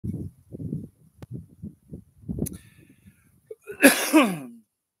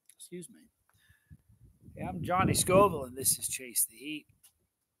Excuse me. Hey, I'm Johnny Scoville, and this is Chase the Heat.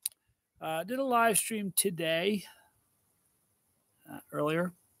 Did a live stream today,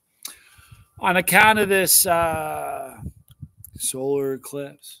 earlier, on account of this solar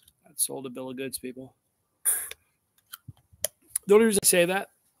eclipse. That sold a bill of goods, people. The only reason I say that,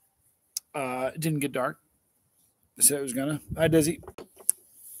 it didn't get dark. I said it was gonna. Hi, Dizzy.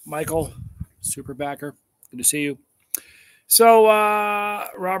 Michael, super backer. Good to see you. So,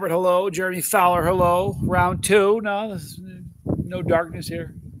 Robert, hello. Jeremy Fowler, hello. Round two. No darkness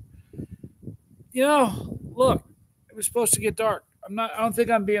here. You know, look, it was supposed to get dark. I don't think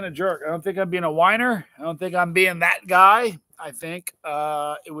I'm being a jerk. I don't think I'm being a whiner. I don't think I'm being that guy. I think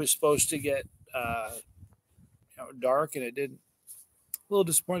it was supposed to get dark, and it didn't. A little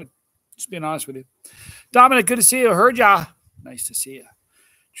disappointed. Just being honest with you. Dominic, good to see you. Heard ya. Nice to see you.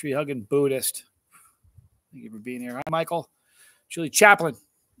 Tree hugging Buddhist. Thank you for being here. Hi, Michael. Julie Chaplin.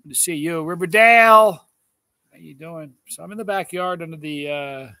 Good to see you. Riverdale. How you doing? So I'm in the backyard under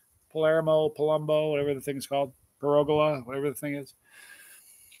the Palumbo, whatever the thing is called. Pergola, whatever the thing is.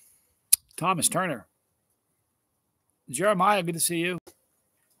 Thomas Turner. Jeremiah, good to see you.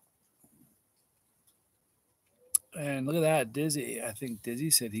 And look at that, Dizzy. I think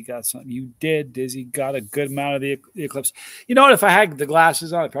Dizzy said he got something. You did, Dizzy. Got a good amount of the eclipse. You know what? If I had the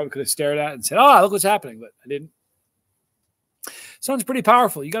glasses on, I probably could have stared at it and said, oh, look what's happening. But I didn't. Sounds pretty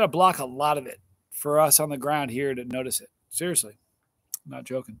powerful. You got to block a lot of it for us on the ground here to notice it. Seriously. I'm not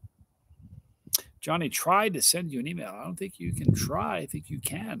joking. Johnny tried to send you an email. I don't think you can try. I think you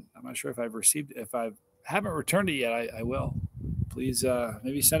can. I'm not sure if I've received it. If I haven't returned it yet, I will. Please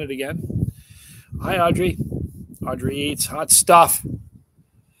maybe send it again. Hi, Audrey. Audrey eats hot stuff.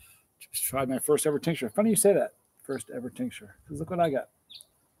 Just tried my first ever tincture. Funny you say that. First ever tincture. Because look what I got.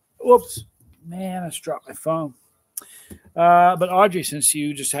 Whoops. Man, I just dropped my phone. But Audrey, since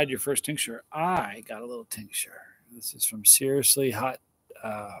you just had your first tincture, I got a little tincture. This is from Seriously Hot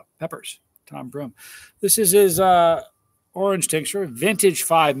Peppers. Tom Broom. This is his orange tincture. Vintage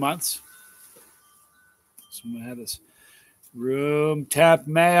 5 months. So I'm going to have this room temp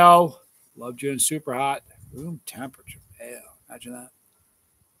mayo. Loved you and super hot. Room temperature mayo. Imagine that.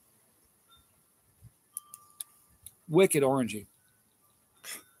 Wicked orangey.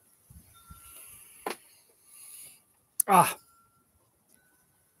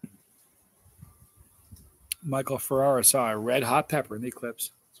 Michael Ferrara saw a red hot pepper in the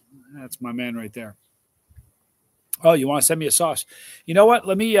eclipse. That's my man right there. Oh, you want to send me a sauce? You know what?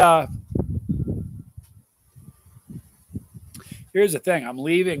 Let me. Here's the thing. I'm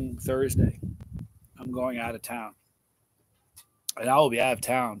leaving Thursday. I'm going out of town. And I will be out of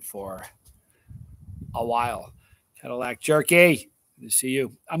town for a while. Cadillac Jerky. Good to see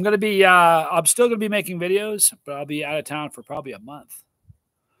you. I'm going to be, I'm still going to be making videos, but I'll be out of town for probably a month.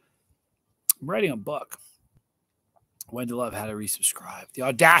 I'm writing a book. When to Love How to Resubscribe. The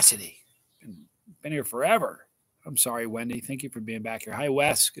audacity. Been here forever. I'm sorry, Wendy. Thank you for being back here. Hi,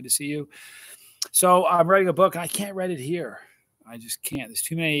 Wes. Good to see you. So I'm writing a book. I can't write it here. I just can't. There's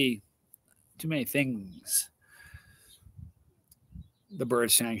too many things. The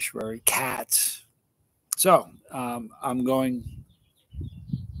bird sanctuary, cats. So I'm going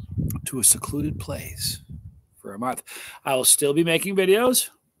to a secluded place for a month. I will still be making videos.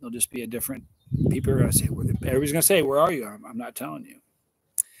 They'll just be a different. People are going to say, everybody's going to say, where are you? I'm not telling you.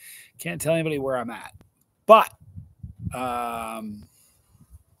 Can't tell anybody where I'm at. But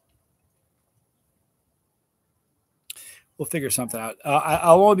we'll figure something out.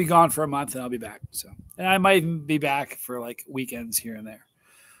 I'll only be gone for a month, and I'll be back. And I might even be back for like weekends here and there.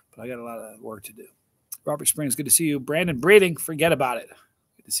 But I got a lot of work to do. Robert Springs, good to see you. Brandon Breeding, forget about it.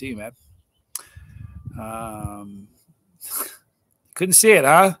 Good to see you, man. Couldn't see it,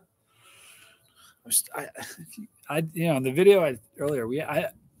 huh? In the video earlier,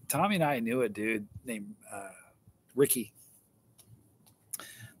 Tommy and I knew a dude named Ricky.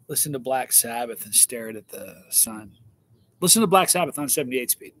 Listened to Black Sabbath and stared at the sun. Listen to Black Sabbath on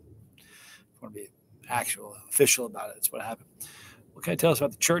 78 speed. I want to be official about it. That's what happened. What can I tell us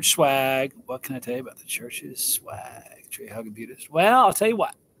about the church swag? What can I tell you about the church's swag? Tree Hugging Buddhist. Well, I'll tell you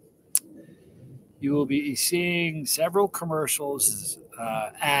what. You will be seeing several commercials,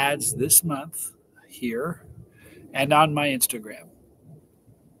 ads this month here and on my Instagram.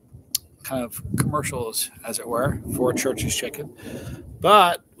 Kind of commercials, as it were, for Church's Chicken.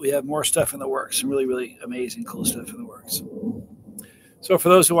 But we have more stuff in the works. Some really, really amazing, cool stuff in the works. So for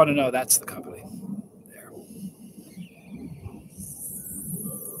those who want to know, that's the company there.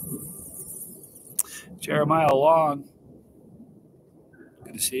 Jeremiah Long.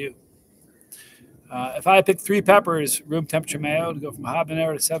 Good to see you. If I pick 3 peppers, room temperature mayo, to go from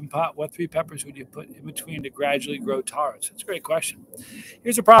habanero to 7-pot, what 3 peppers would you put in between to gradually grow tolerance? That's a great question.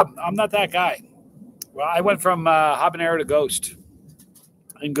 Here's the problem. I'm not that guy. Well, I went from habanero to ghost,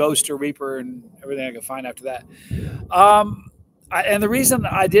 and ghost to reaper, and everything I could find after that. And the reason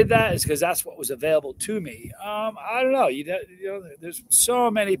I did that is because that's what was available to me. I don't know. You know, there's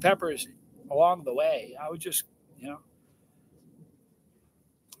so many peppers along the way. I would just, you know,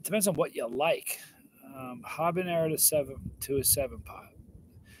 it depends on what you like. Habanero to a 7-pot.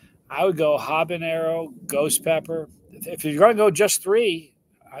 I would go habanero, ghost pepper. If you're going to go just 3,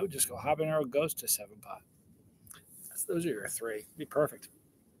 I would just go habanero, ghost to 7-pot. Those are your 3. It'd be perfect.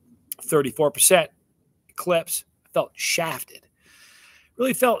 34% eclipse. I felt shafted.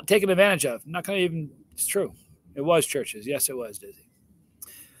 Really felt taken advantage of. I'm not going to even. It's true. It was Churches. Yes, it was, Dizzy.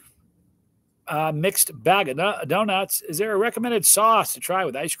 Mixed bag of donuts. Is there a recommended sauce to try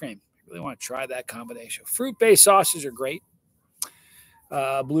with ice cream? I really want to try that combination. Fruit-based sauces are great.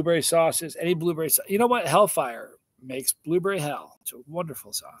 Blueberry sauces, any blueberry sauce. You know what? Hellfire makes blueberry hell. It's a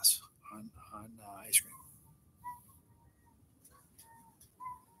wonderful sauce on ice cream.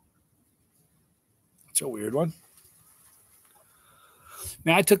 It's a weird one.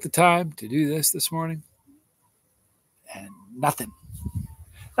 Man, I took the time to do this morning, and nothing.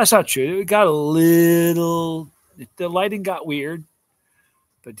 That's not true. It got a little, the lighting got weird,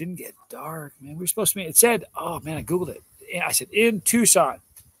 but it didn't get dark, man. We were supposed to meet. It said, oh, man, I Googled it. I said, in Tucson.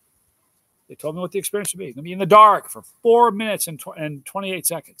 They told me what the experience would be. It's going to be in the dark for 4 minutes and 28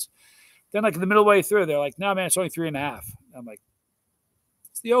 seconds. Then, like, in the middle way through, they're like, no, man, it's only 3.5. I'm like,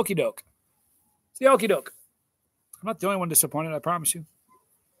 it's the okie doke. It's the okie doke. I'm not the only one disappointed, I promise you.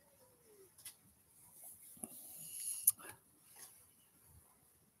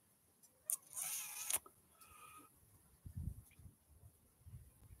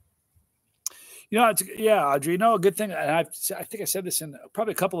 You know, Audrey, you know, a good thing, and I think I said this in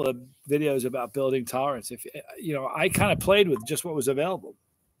probably a couple of videos about building tolerance. If you know, I kind of played with just what was available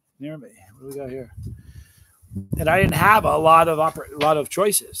near me. What do we got here? And I didn't have a lot of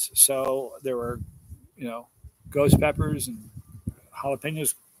choices, so there were, you know, ghost peppers and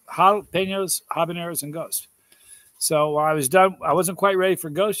jalapenos, habaneros, and ghost. So when I was done, I wasn't quite ready for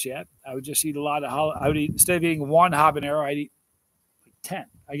ghost yet. I would just eat a lot of I would eat, instead of eating 1 habanero, I'd eat 10.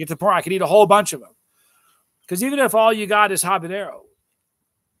 I get to the point I could eat a whole bunch of them. Because even if all you got is habanero,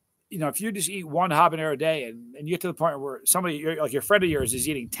 you know, if you just eat 1 habanero a day and you get to the point where somebody, like your friend of yours, is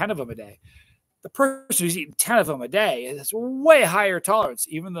eating 10 of them a day, the person who's eating 10 of them a day is way higher tolerance,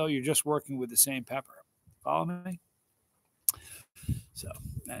 even though you're just working with the same pepper. Follow me? So,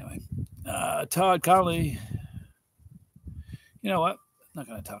 anyway, Todd Connolly. You know what? I'm not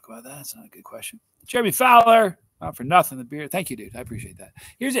going to talk about that. That's not a good question. Jeremy Fowler. Not for nothing, the beer. Thank you, dude. I appreciate that.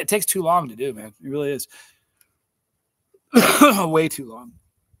 Here's it. It takes too long to do, man. It really is. Way too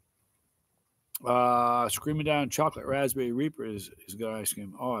long. Screaming Down Chocolate Raspberry Reaper is good ice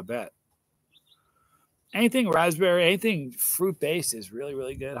cream. Oh, I bet. Anything raspberry, anything fruit-based is really,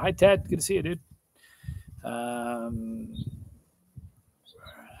 really good. Hi, Ted. Good to see you, dude.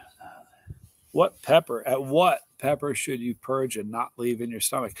 What pepper should you purge and not leave in your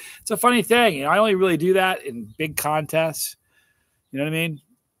stomach? It's a funny thing. You know, I only really do that in big contests. You know what I mean?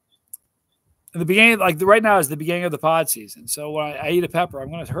 In the beginning, like right now is the beginning of the pod season. So when I eat a pepper,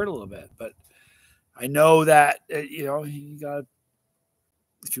 I'm going to hurt a little bit. But I know that, you know, you got,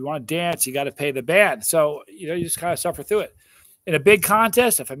 if you want to dance, you got to pay the band. So, you know, you just kind of suffer through it. In a big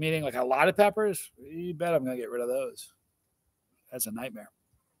contest, if I'm eating like a lot of peppers, you bet I'm going to get rid of those. That's a nightmare.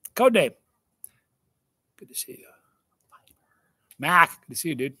 Code name. Good to see you. Mac, good to see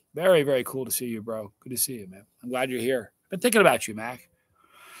you, dude. Very, very cool to see you, bro. Good to see you, man. I'm glad you're here. Been thinking about you, Mac.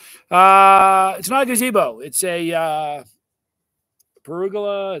 It's not a gazebo. It's a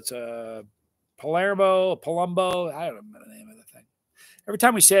perugula. It's a Palermo, a Palumbo. I don't know the name of the thing. Every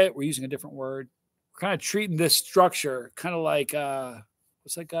time we say it, we're using a different word. We're kind of treating this structure kind of like,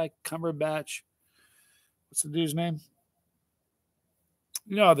 what's that guy? Cumberbatch. What's the dude's name?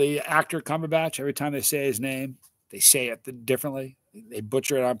 You know, the actor Cumberbatch, every time they say his name, they say it differently. They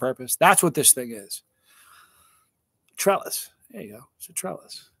butcher it on purpose. That's what this thing is. Trellis. There you go. It's a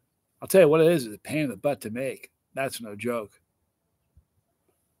trellis. I'll tell you what it is. It's a pain in the butt to make. That's no joke.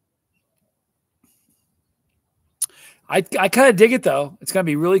 I kind of dig it, though. It's going to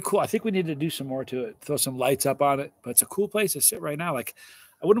be really cool. I think we need to do some more to it. Throw some lights up on it. But it's a cool place to sit right now. Like,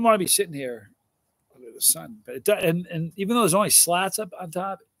 I wouldn't want to be sitting here under the sun. But it does, and even though there's only slats up on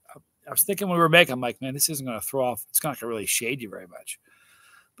top, I was thinking when we were making, I'm like, man, this isn't going to throw off. It's not going to really shade you very much.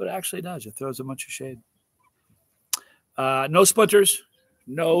 But it actually does. It throws a bunch of shade. No splinters.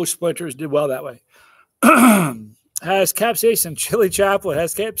 No splinters. Did well that way. Has capsaicin, Chili Chaplain,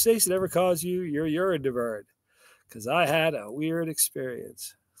 has capsaicin ever caused you your urine to burn? Because I had a weird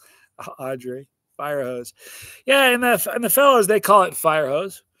experience. Audrey, fire hose. Yeah, and the fellas, they call it fire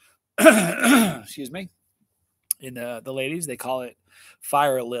hose. Excuse me. In the ladies, they call it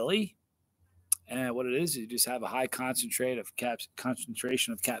fire lily. And what it is, you just have a high concentration of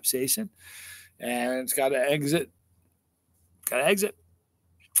capsaicin, and it's got to exit. Got to exit,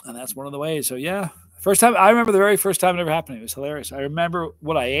 and that's one of the ways. So yeah, first time I remember the very first time it ever happened. It was hilarious. I remember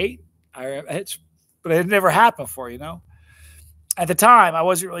what I ate. But it had never happened before. You know, at the time I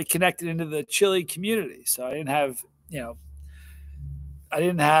wasn't really connected into the chili community, so I didn't have I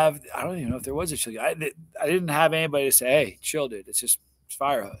don't even know if there was a chili. I didn't have anybody to say, "Hey, chill, dude. It's just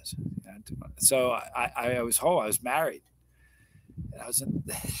fire hose." So I was home. I was married. And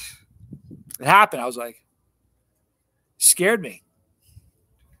it happened. I was like, scared me.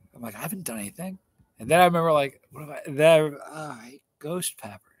 I'm like, I haven't done anything. And then I remember like, what have I ate ghost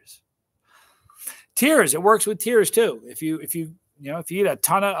peppers. Tears. It works with tears too. If you eat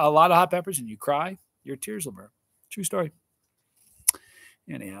a lot of hot peppers and you cry, your tears will burn. True story.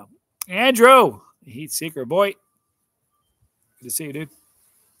 Anyhow, Andrew, the heat seeker, boy. Good to see you, dude.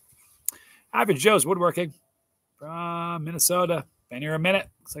 Average Joe's woodworking from Minnesota. Been here a minute.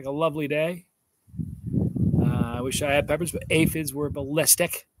 Looks like a lovely day. I wish I had peppers, but aphids were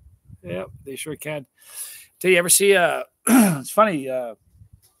ballistic. Yep, they sure can. Do you ever see it's funny. There's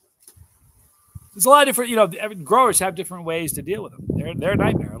a lot of different, growers have different ways to deal with them. They're a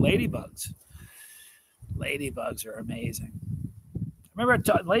nightmare. Ladybugs. Ladybugs are amazing.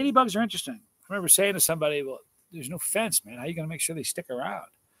 Ladybugs are interesting. I remember saying to somebody, well, there's no fence, man. How are you going to make sure they stick around?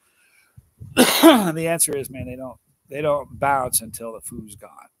 And the answer is, man, they don't bounce until the food's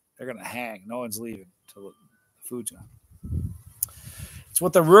gone. They're going to hang. No one's leaving until the food's gone. It's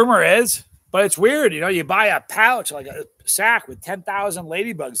what the rumor is, but it's weird. You buy a pouch, like a sack with 10,000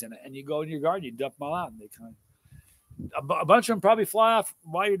 ladybugs in it, and you go in your garden, you dump them all out, and a bunch of them probably fly off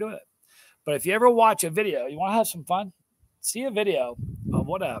while you're doing it. But if you ever watch a video, you want to have some fun, see a video of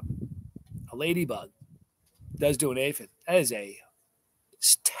what a ladybug does to an aphid. That is a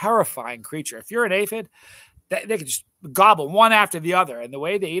terrifying creature. If you're an aphid, they can just gobble one after the other. And the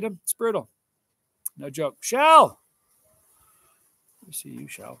way they eat them, it's brutal. No joke. Shell. Let me see you,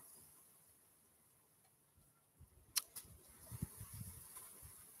 Shell.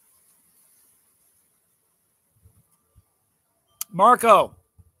 Marco.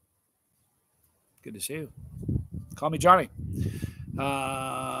 Good to see you. Call me Johnny.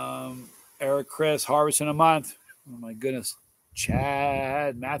 Eric, Chris, harvest in a month. Oh, my goodness.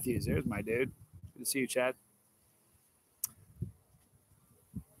 Chad Matthews. There's my dude. Good to see you, Chad.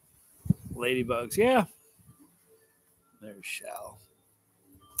 Ladybugs. Yeah. There's Shell.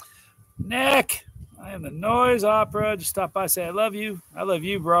 Nick. I am the Noise Opera. Just stop by, say I love you. I love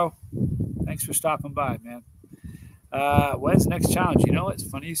you, bro. Thanks for stopping by, man. When's the next challenge? You know, it's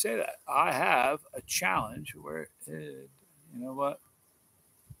funny you say that. I have a challenge where, you know what?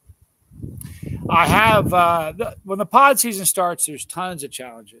 I have, when the pod season starts, there's tons of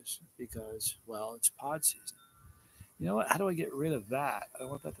challenges because, well, it's pod season. You know what? How do I get rid of that? I don't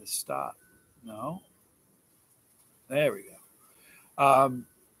want that to stop. No. There we go.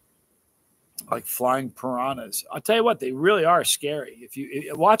 Like flying piranhas. I'll tell you what, they really are scary. If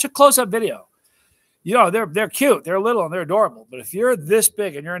you watch a close-up video, they're cute. They're little and they're adorable. But if you're this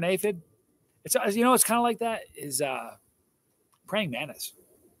big and you're an aphid, it's kind of like that is praying mantis.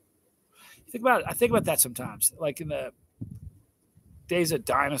 I think about that sometimes. Like in the days of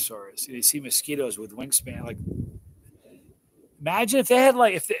dinosaurs, you see mosquitoes with wingspan. Like, imagine if they had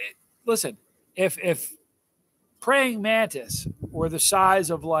if praying mantis were the size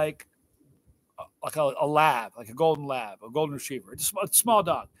of like a lab, like a golden lab, a golden retriever, it's a small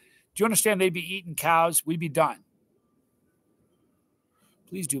dog. Do you understand? They'd be eating cows. We'd be done.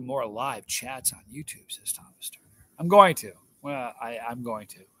 Please do more live chats on YouTube, says Thomas Turner. I'm going to. Well, I'm going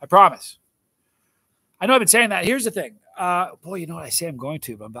to. I promise. I know I've been saying that. Here's the thing. Boy, you know what I say I'm going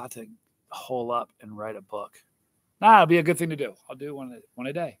to, but I'm about to hole up and write a book. It'll be a good thing to do. I'll do one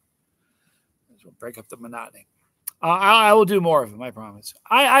a day. We'll break up the monotony. I will do more of them, I promise.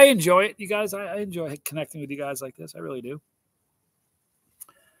 I enjoy it, you guys. I enjoy connecting with you guys like this. I really do.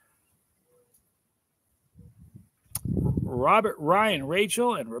 Robert, Ryan,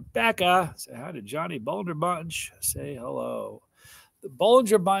 Rachel, and Rebecca say hi to Johnny Bollinger Bunch. Say hello. The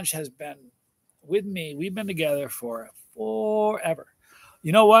Bollinger Bunch has been with me. We've been together for forever.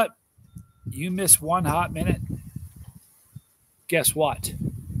 You know what? You miss one hot minute. Guess what?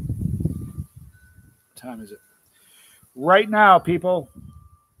 What time is it? Right now, people,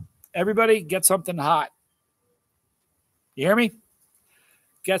 Everybody get something hot. You hear me?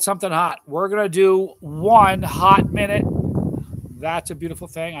 Get something hot. We're going to do 1 hot minute. That's a beautiful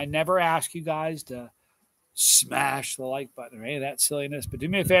thing. I never ask you guys to smash the like button or any of that silliness, but do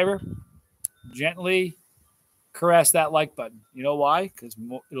me a favor. Gently caress that like button. You know why? Because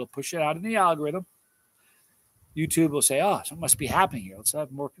it'll push it out in the algorithm. YouTube will say, oh, something must be happening here. Let's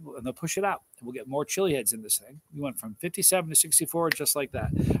have more people, and they'll push it out. And we'll get more chili heads in this thing. We went from 57 to 64 just like that.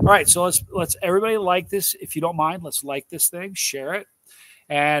 All right, so let's everybody like this. If you don't mind, let's like this thing, share it.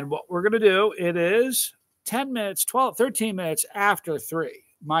 And what we're going to do, it is 10 minutes, 12, 13 minutes after 3,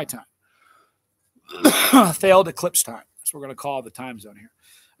 my time. Failed eclipse time. That's what we're going to call the time zone here.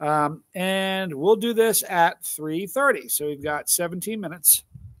 And we'll do this at 3:30. So we've got 17 minutes.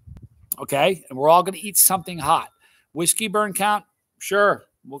 Okay, and we're all going to eat something hot. Whiskey burn count? Sure,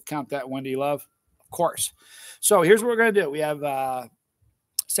 we'll count that, Wendy Love. Of course. So here's what we're going to do. We have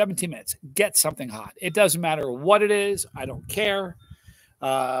 17 minutes. Get something hot. It doesn't matter what it is. I don't care.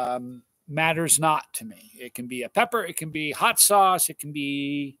 Matters not to me. It can be a pepper. It can be hot sauce. It can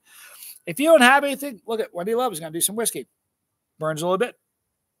be... If you don't have anything, look at Wendy Love is going to do some whiskey. Burns a little bit.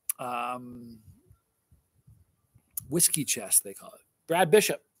 Whiskey chest, they call it. Brad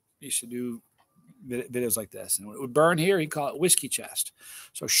Bishop used to do videos like this. And when it would burn here, he'd call it whiskey chest.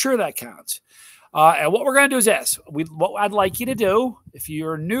 So sure, that counts. And what we're going to do is this. What I'd like you to do, if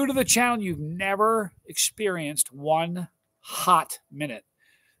you're new to the channel, you've never experienced 1 hot minute.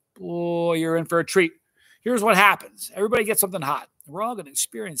 Boy, you're in for a treat. Here's what happens. Everybody gets something hot. We're all going to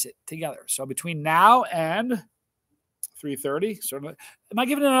experience it together. So between now and 3:30, so am I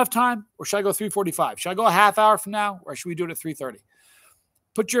giving it enough time, or should I go 3:45? Should I go a half hour from now, or should we do it at 3:30?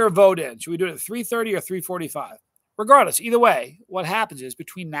 Put your vote in. Should we do it at 3:30 or 3:45? Regardless, either way, what happens is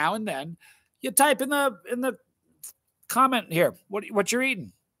between now and then, you type in the comment here what you're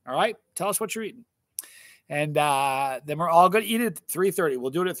eating. All right, tell us what you're eating, and then we're all going to eat it at 3:30. We'll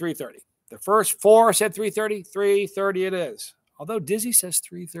do it at 3:30. The first 4 said 3:30. 3:30 it is. Although Dizzy says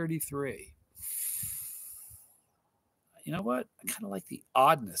 3:33. You know what? I kind of like the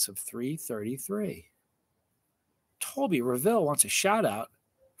oddness of 3:33. Toby Reville wants a shout out.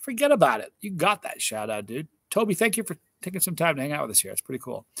 Forget about it. You got that shout out, dude. Toby, thank you for taking some time to hang out with us here. It's pretty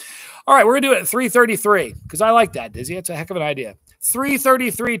cool. All right, we're going to do it at 3:33 because I like that, Dizzy. It's a heck of an idea.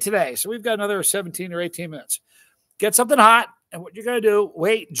 3:33 today. So we've got another 17 or 18 minutes. Get something hot. And what you're going to do,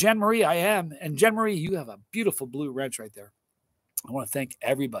 wait, Jen Marie, I am. And Jen Marie, you have a beautiful blue wrench right there. I want to thank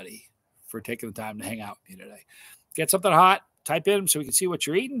everybody for taking the time to hang out with me today. Get something hot. Type in so we can see what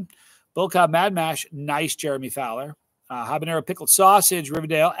you're eating. Bull Cow Mad Mash. Nice, Jeremy Fowler. Habanero pickled sausage,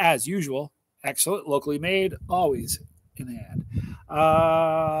 Riverdale, as usual. Excellent. Locally made. Always in hand.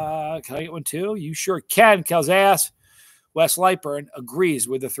 Can I get one too? You sure can, Kelzass. Wes Lightburn agrees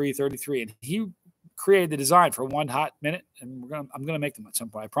with the 3:33. And he created the design for 1 hot minute. And I'm going to make them at some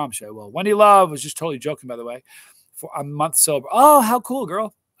point. I promise you I will. Wendy Love was just totally joking, by the way. For a month sober. Oh, how cool,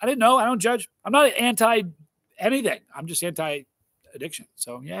 girl. I didn't know. I don't judge. I'm not anti anything. I'm just anti-addiction.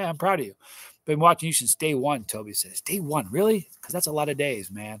 So, yeah, I'm proud of you. Been watching you since day 1, Toby says. Day 1, really? Because that's a lot of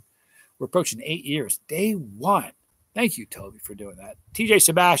days, man. We're approaching 8 years. Day 1. Thank you, Toby, for doing that. TJ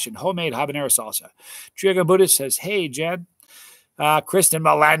Sebastian, homemade habanero salsa. Triago Buddhist says, hey, Jen. Kristen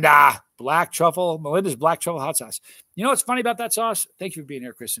Melinda, black truffle. Melinda's black truffle hot sauce. You know what's funny about that sauce? Thank you for being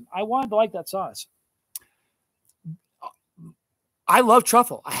here, Kristen. I wanted to like that sauce. I love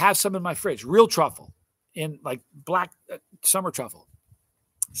truffle. I have some in my fridge. Real truffle in like black summer truffle.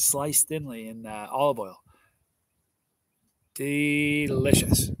 Sliced thinly in olive oil.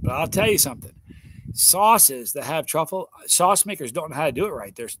 Delicious. But I'll tell you something. Sauces that have truffle, sauce makers don't know how to do it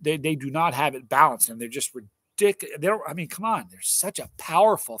right. They do not have it balanced, and they're just ridiculous. They don't. I mean, come on. They're such a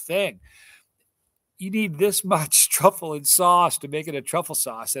powerful thing. You need this much truffle and sauce to make it a truffle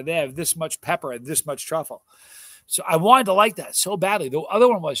sauce, and they have this much pepper and this much truffle. So I wanted to like that so badly. The other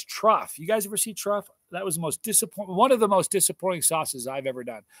one was truff. You guys ever see truff? That was the most disappointing. One of the most disappointing sauces I've ever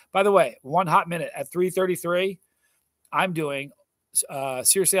done. By the way, 1 hot minute at 3:33. I'm doing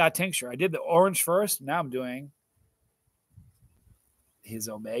Seriously Hot Tincture. I did the orange first. Now I'm doing his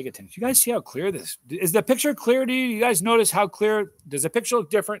Omega Tincture. You guys see how clear this is? The picture clear to you? You guys notice how clear? Does the picture look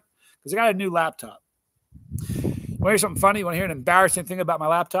different? Because I got a new laptop. You want to hear something funny? You want to hear an embarrassing thing about my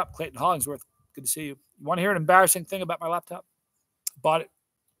laptop? Clayton Hollingsworth, good to see you. You want to hear an embarrassing thing about my laptop? Bought it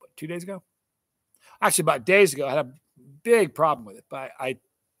 2 days ago. Actually, about days ago. I had a big problem with it, but I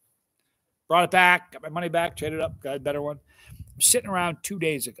brought it back, got my money back, traded it up, got a better one. I'm sitting around 2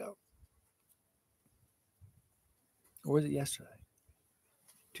 days ago. Or was it yesterday?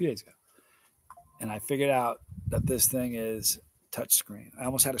 2 days ago. And I figured out that this thing is touch screen. I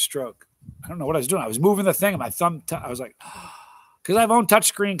almost had a stroke. I don't know what I was doing. I was moving the thing, and my thumb. I was like, because I've owned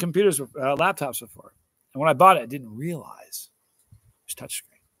touchscreen computers, laptops before, and when I bought it, I didn't realize it was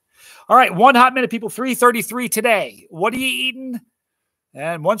touchscreen. All right, 1 hot minute, people. 3:33 today. What are you eating?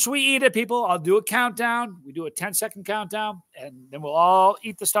 And once we eat it, people, I'll do a countdown. We do a 10-second countdown, and then we'll all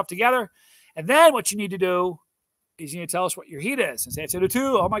eat the stuff together. And then what you need to do is you need to tell us what your heat is. And say it's at a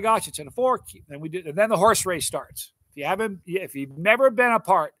 2. Oh my gosh, it's at a 4. And we do, and then the horse race starts. If you've never been a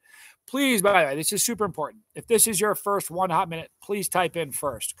part, please, by the way, this is super important. If this is your first 1 hot minute, please type in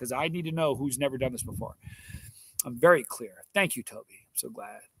first, because I need to know who's never done this before. I'm very clear. Thank you, Toby. I'm so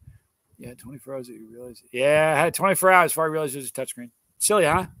glad. Yeah, 24 hours that you realize. Yeah, I had 24 hours before I realized it was a touchscreen. Silly,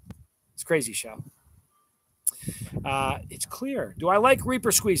 huh? It's crazy show. It's clear. Do I like Reaper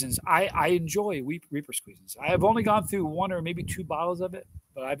Squeezins? I enjoy Reaper Squeezins. I have only gone through 1 or maybe 2 bottles of it,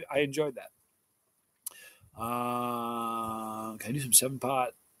 but I enjoyed that. Can I do some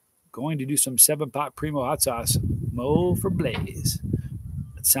 7-pot? Going to do some 7-pot Primo hot sauce. Mo for Blaze.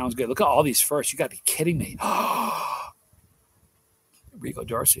 That sounds good. Look at all these first. You got to be kidding me. Rico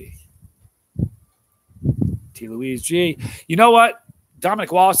Darcy. T. Louise G. You know what?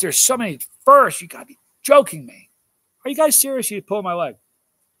 Dominic Wallace, there's so many first. You got to be joking me. Are you guys serious? You pull my leg.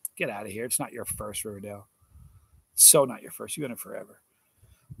 Get out of here. It's not your first, Riverdale. It's so not your first. You've been it forever.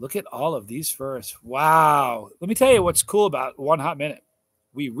 Look at all of these firsts. Wow. Let me tell you what's cool about 1 hot minute.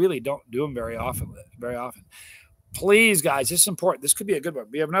 We really don't do them very often. Please, guys, this is important. This could be a good one.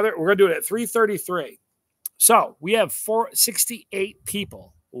 We have another. We're going to do it at 3:33. So we have 468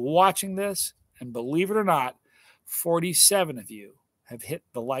 people watching this, and believe it or not, 47 of you have hit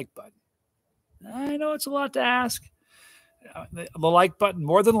the like button. I know it's a lot to ask. The like button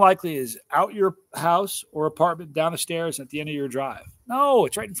more than likely is out your house or apartment, down the stairs at the end of your drive. No,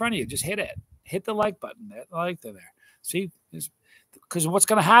 it's right in front of you. Just hit it. Hit the like button. The like there. See, because what's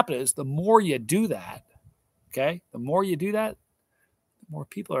going to happen is the more you do that, okay, the more you do that, the more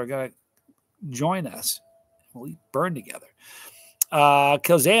people are going to join us. We'll burn together.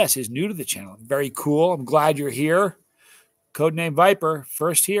 Kilzaeus is new to the channel. Very cool. I'm glad you're here. Codename Viper,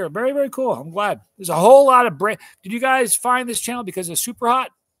 first here. Very, very cool. I'm glad. There's a whole lot of brand. Did you guys find this channel because it's super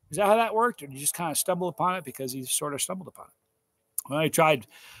hot? Is that how that worked? Or did you just kind of stumble upon it because you sort of stumbled upon it? Well, I tried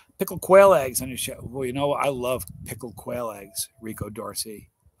pickled quail eggs on your show. Well, you know what? I love pickled quail eggs, Rico Dorsey.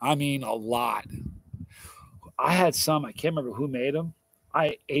 I mean, a lot. I had some. I can't remember who made them.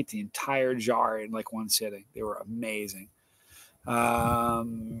 I ate the entire jar in like one sitting. They were amazing.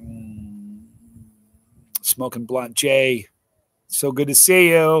 Smoking Blunt. Jay, so good to see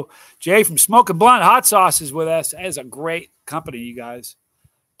you. Jay from Smoking Blunt Hot Sauce is with us. That is a great company, you guys.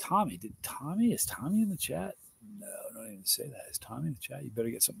 Tommy, is Tommy in the chat? No, don't even say that. Is Tommy in the chat? You better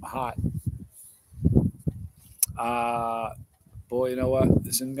get something hot. Boy, you know what?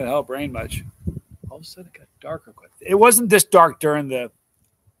 This isn't going to help rain much. All of a sudden, it got darker quick. It wasn't this dark during the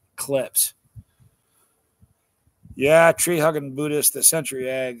eclipse. Yeah, tree-hugging Buddhist, the century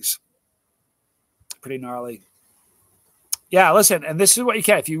eggs. Pretty gnarly. Yeah, listen, and this is what you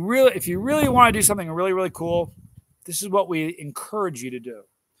can. If you really want to do something really, really cool, this is what we encourage you to do.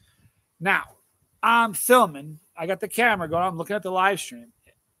 Now, I'm filming. I got the camera going. I'm looking at the live stream.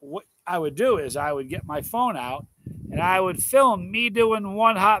 What I would do is I would get my phone out and I would film me doing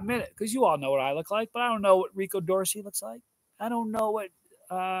 1 hot minute, because you all know what I look like, but I don't know what Rico Dorsey looks like. I don't know what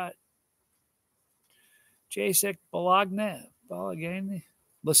Jacek Balagani.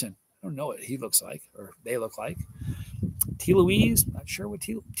 Listen, I don't know what he looks like or they look like. T. Louise, not sure what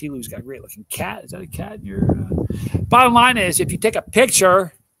T. Louise got a great looking cat. Is that a cat in your bottom line is, if you take a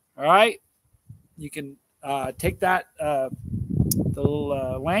picture, all right, you can take that the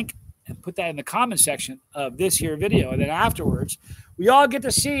little link and put that in the comment section of this here video. And then afterwards, we all get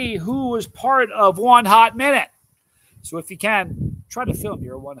to see who was part of 1 hot minute. So if you can, try to film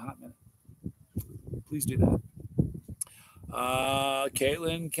your 1 hot minute. Please do that.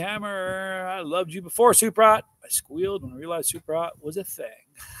 Caitlin Kammer, I loved you before Super Hot. I squealed when I realized Super Hot was a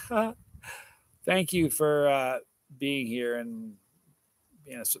thing. Thank you for being here and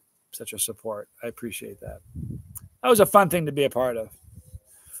being such a support. I appreciate that. That was a fun thing to be a part of.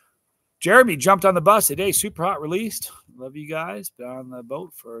 Jeremy jumped on the bus today. Super Hot released. Love you guys. Been on the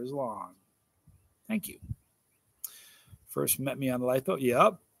boat for as long. Thank you. First met me on the lifeboat.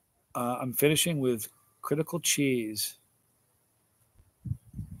 Yep. I'm finishing with critical cheese.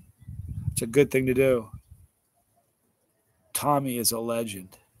 It's a good thing to do. Tommy is a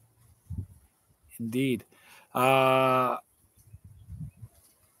legend. Indeed. All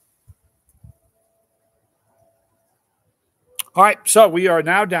right, so we are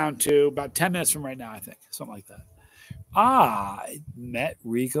now down to about 10 minutes from right now, I think. Something like that. I met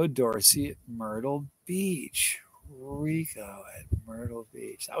Rico Dorsey at Myrtle Beach. Rico at Myrtle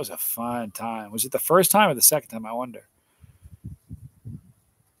Beach. That was a fun time. Was it the first time or the second time? I wonder.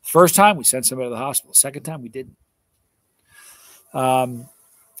 First time we sent somebody to the hospital. Second time we didn't. I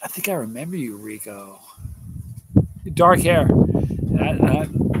think I remember you, Rico. Dark hair. I'm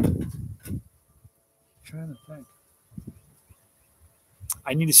trying to think.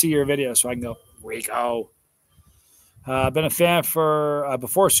 I need to see your video so I can go, Rico. Been a fan for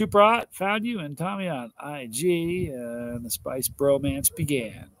before Super Hot found you and Tommy on IG, and the Spice Bromance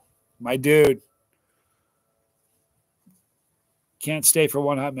began. My dude. Can't stay for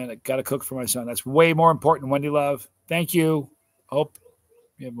 1 hot minute. Got to cook for my son. That's way more important than Wendy Love. Thank you. Hope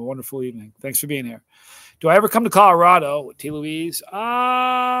you have a wonderful evening. Thanks for being here. Do I ever come to Colorado with T. Louise?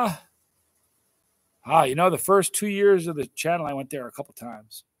 The first 2 years of the channel, I went there a couple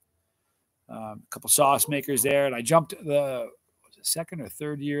times. A couple sauce makers there, and I jumped the second or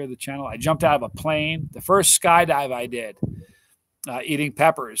third year of the channel. I jumped out of a plane. The first skydive I did, eating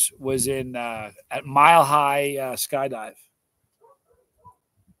peppers, was in at Mile High Skydive.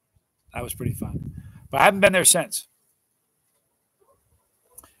 That was pretty fun, but I haven't been there since.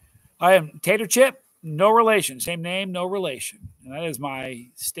 I am Tater Chip, no relation, same name, no relation, and that is my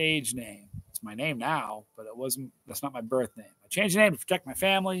stage name. It's my name now, but it wasn't. That's not my birth name. I changed the name to protect my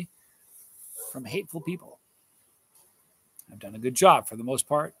family from hateful people. I've done a good job for the most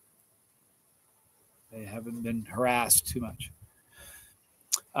part. They haven't been harassed too much.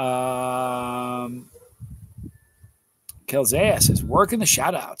 Kelzea says, work in the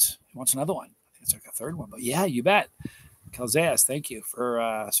shout-outs. He wants another one. I think it's like a third one, but yeah, you bet. Kelzea, thank you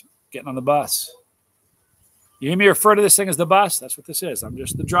for getting on the bus. You hear me refer to this thing as the bus? That's what this is. I'm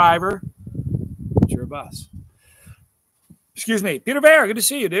just the driver. It's your bus. Excuse me. Peter Bear, good to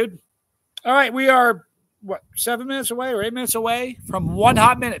see you, dude. All right, we are, 7 minutes away or 8 minutes away from 1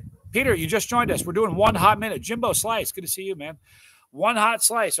 hot minute. Peter, you just joined us. We're doing 1 hot minute. Jimbo Slice, good to see you, man. 1 hot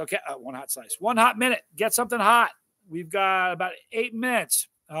slice. Okay, 1 hot slice. 1 hot minute. Get something hot. We've got about 8 minutes.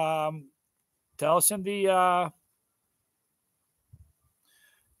 Tell us in the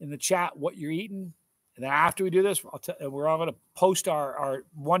chat what you're eating. And then after we do this, we're all going to post our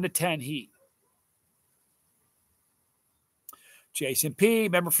 1 to 10 heat. Jason P.,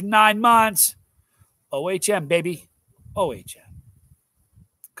 member for 9 months. OHM, baby. OHM.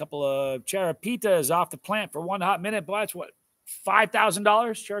 A couple of Charapitas off the plant for 1 hot minute. Boy, that's what, $5,000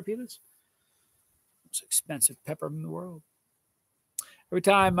 Charapitas? Most expensive pepper in the world. Every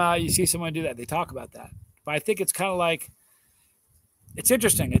time you see someone do that, they talk about that. But I think it's kind of like, it's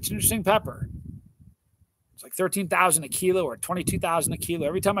interesting. It's an interesting pepper. It's like $13,000 a kilo or $22,000 a kilo.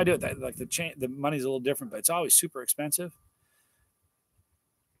 Every time I do it, like the money's a little different, but it's always super expensive.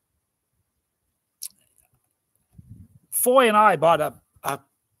 Foy and I bought a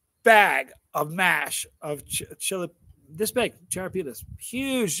bag of mash of chili, this big, Charapitas,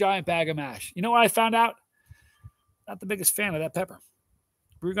 huge giant bag of mash. You know what I found out? Not the biggest fan of that pepper.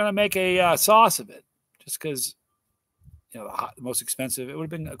 We were going to make a sauce of it just because, the most expensive. It would have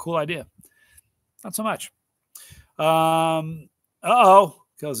been a cool idea. Not so much. Kelzas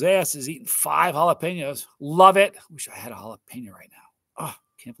is eating 5 jalapenos. Love it. Wish I had a jalapeno right now. Oh,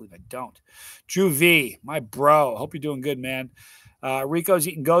 can't believe I don't. Drew V, my bro. Hope you're doing good, man. Rico's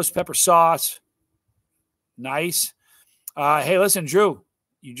eating ghost pepper sauce. Nice. Hey, listen, Drew,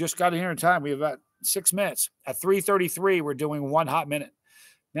 you just got here in time. We have about 6 minutes. At 3:33, we're doing 1 hot minute.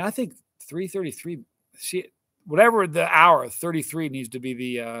 Now, I think 3:33, see, whatever the hour, 33 needs to be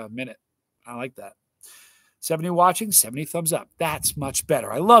the minute. I like that. 70 watching, 70 thumbs up. That's much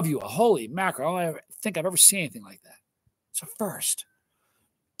better. I love you. Holy mackerel. I don't think I've ever seen anything like that. It's a first.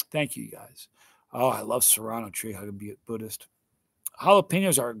 Thank you, guys. Oh, I love Serrano tree. I can be a Buddhist.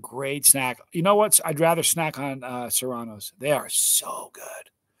 Jalapenos are a great snack. You know what? I'd rather snack on Serranos. They are so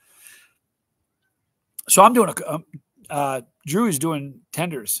good. So I'm doing Drew is doing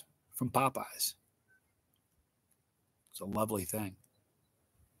tenders from Popeyes. It's a lovely thing.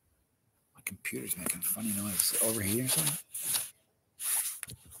 My computer's making funny noise. Overheating or something?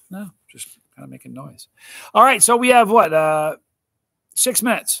 No, just kind of making noise. All right, so we have what? 6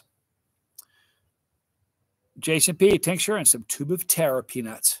 minutes. Jason P., tincture, and some tube of Terra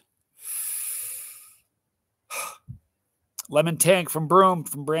peanuts. Lemon tank from Broom,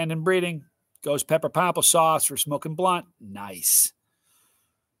 from Brandon Breeding. Ghost pepper pineapple sauce for smoking blunt. Nice.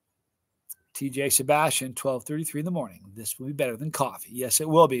 TJ Sebastian, 12:33 in the morning. This will be better than coffee. Yes, it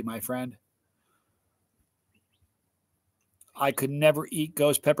will be, my friend. I could never eat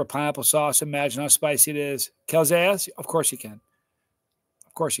ghost pepper pineapple sauce. Imagine how spicy it is. Kelzas, of course you can.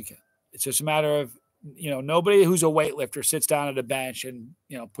 Of course you can. It's just a matter of nobody who's a weightlifter sits down at a bench and,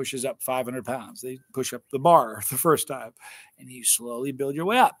 pushes up 500 pounds. They push up the bar the first time, and you slowly build your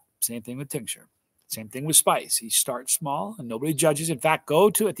way up. Same thing with tincture. Same thing with spice. You start small and nobody judges. In fact,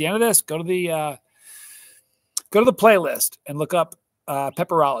 at the end of this, go to the playlist and look up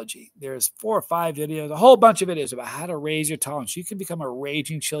pepperology. There's 4 or 5 videos, a whole bunch of videos about how to raise your tolerance. You can become a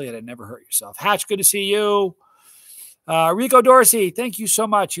raging chilihead and never hurt yourself. Hatch, good to see you. Rico Dorsey, thank you so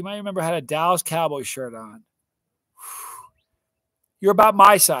much. You might remember I had a Dallas Cowboy shirt on. You're about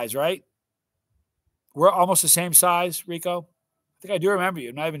my size, right? We're almost the same size, Rico. I think I do remember you.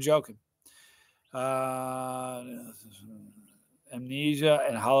 I'm not even joking. Amnesia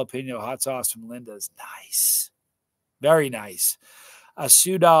and jalapeno hot sauce from Linda's. Nice. Very nice. A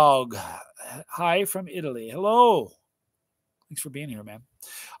Sioux Dog. Hi from Italy. Hello. Thanks for being here, man.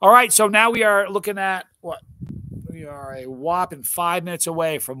 All right. So now we are looking at what? We are a whopping 5 minutes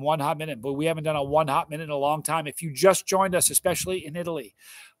away from 1 hot minute, but we haven't done a 1 hot minute in a long time. If you just joined us, especially in Italy,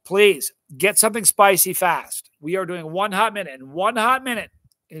 please get something spicy fast. We are doing 1 hot minute, and 1 hot minute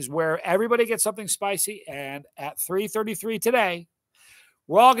is where everybody gets something spicy. And at 3:33 today,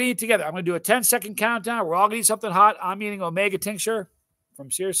 we're all going to eat together. I'm going to do a 10-second countdown. We're all going to eat something hot. I'm eating Omega Tincture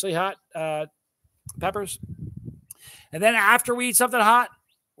from Seriously Hot Peppers. And then after we eat something hot,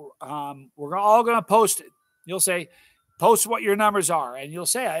 we're all going to post it. You'll say, post what your numbers are. And you'll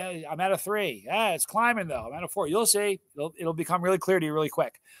say, I'm at a 3. It's climbing, though. I'm at a 4. You'll see. It'll become really clear to you really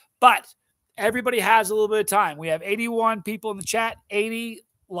quick. But everybody has a little bit of time. We have 81 people in the chat, 80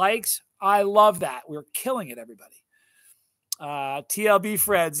 likes. I love that. We're killing it, everybody. TLB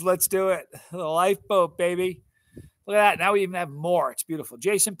friends, let's do it. The lifeboat, baby. Look at that. Now we even have more. It's beautiful.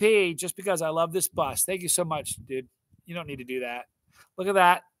 Jason P, just because I love this bus. Thank you so much, dude. You don't need to do that. Look at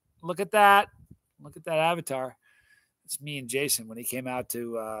that. Look at that. Look at that avatar. It's me and Jason when he came out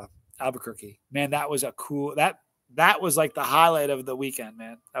to Albuquerque. Man, that was a cool, that was like the highlight of the weekend,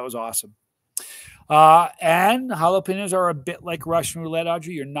 man. That was awesome. And jalapenos are a bit like Russian roulette,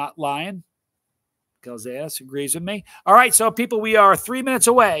 Audrey. You're not lying. Galzeas agrees with me. All right, so people, we are 3 minutes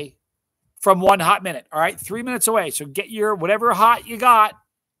away from 1 hot minute. All right, 3 minutes away. So get your whatever hot you got,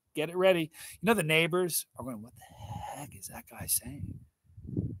 get it ready. The neighbors are going, what the heck is that guy saying?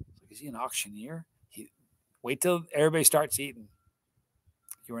 Is he an auctioneer? Wait till everybody starts eating.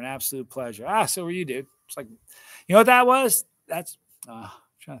 You were an absolute pleasure. So were you, dude. It's like, you know what that was? That's, I'm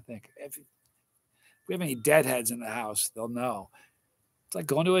trying to think. If we have any deadheads in the house, they'll know. It's like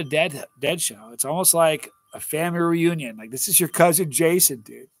going to a dead show. It's almost like a family reunion. Like, this is your cousin Jason,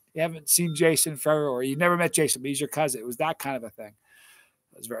 dude. You haven't seen Jason forever, or you never met Jason, but he's your cousin. It was that kind of a thing.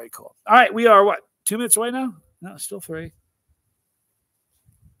 It was very cool. All right, we are, 2 minutes away now? No, still 3.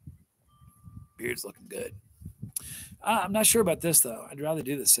 Beard's looking good. I'm not sure about this, though. I'd rather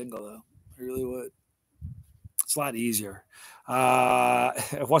do the single, though. I really would. It's a lot easier.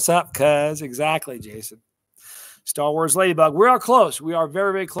 What's up, cuz? Exactly, Jason. Star Wars Ladybug. We are close. We are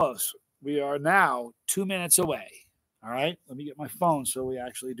very, very close. We are now 2 minutes away. All right. Let me get my phone so we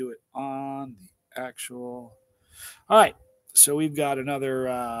actually do it on the actual. All right. So we've got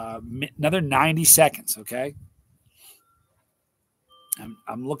another 90 seconds. Okay.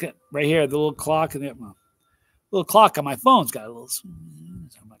 I'm looking right here. The little clock and the little clock on my phone's got a little. So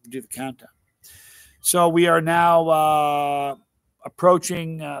I'm going to do the countdown. So we are now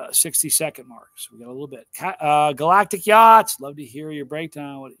approaching 60-second mark. So we got a little bit. Galactic Yachts. Love to hear your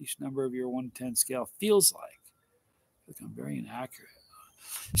breakdown. What each number of your 1 to 10 scale feels like. I'm very inaccurate.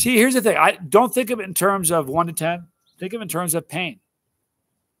 See, here's the thing. I don't think of it in terms of 1 to 10. Think of it in terms of pain,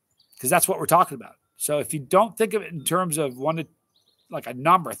 because that's what we're talking about. So if you don't think of it in terms of 1 to, like a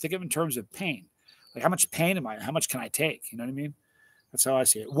number, think of it in terms of pain. Like, how much pain am I? How much can I take? You know what I mean? That's how I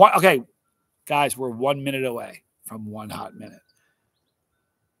see it. Okay, guys, we're 1 minute away from 1 hot minute.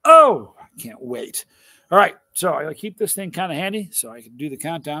 Oh, I can't wait. All right, so I keep this thing kind of handy so I can do the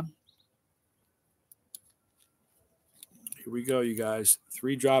countdown. Here we go, you guys.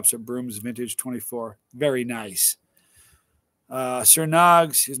 3 drops of Brooms Vintage 24. Very nice. Sir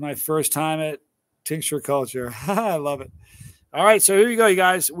Nuggs is my first time at Tincture Culture. I love it. All right, so here you go, you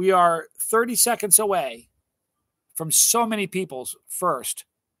guys. We are 30 seconds away from so many people's first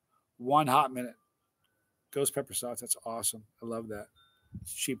 1 hot minute. Ghost pepper sauce. That's awesome. I love that.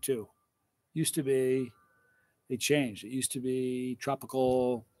 It's cheap, too. Used to be, they changed. It used to be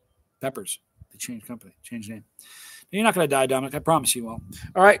Tropical Peppers. They changed company, changed name. You're not going to die, Dominic. I promise you won't.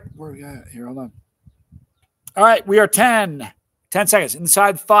 All right. Where are we at? Here, hold on. All right. We are 10 seconds.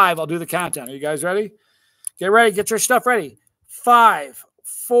 Inside 5, I'll do the countdown. Are you guys ready? Get ready. Get your stuff ready. 5,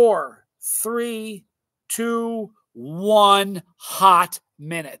 4, 3, 2, 1 hot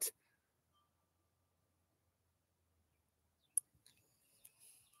minute.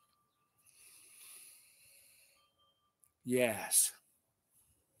 Yes.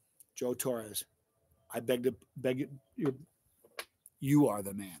 Joe Torres. I beg you are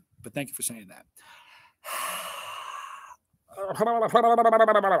the man. But thank you for saying that.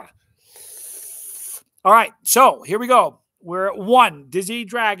 All right, so here we go. We're at 1. Dizzy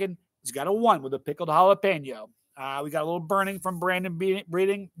Dragon. He's got a 1 with a pickled jalapeno. We got a little burning from Brandon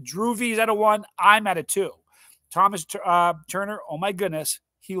Breeding. Drew V's at a 1. I'm at a 2. Thomas Turner. Oh my goodness,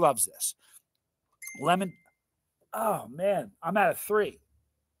 he loves this. Lemon. Oh man, I'm at a 3.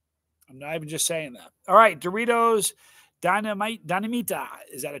 I'm not even just saying that. All right, Doritos Dynamita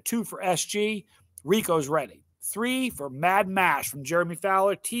is at a 2 for SG. Rico's ready. 3 for Mad Mash from Jeremy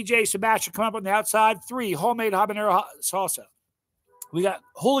Fowler. TJ Sebastian come up on the outside. 3 homemade habanero salsa. We got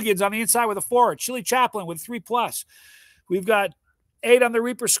Hooligans on the inside with a 4. Chili Chaplin with 3+. We've got 8 on the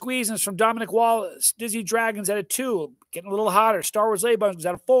Reaper Squeezins from Dominic Wallace. Dizzy Dragons at a 2. Getting a little hotter. Star Wars Laybun's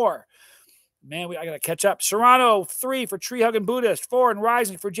at a 4. Man, I got to catch up. Serrano, 3 for Tree Hugging Buddhist. 4 and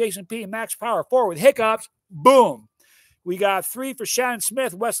Rising for Jason P. Max Power, 4 with hiccups. Boom. We got 3 for Shannon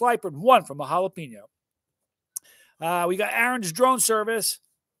Smith, Wes Lightford, 1 from a jalapeno. We got Aaron's Drone Service,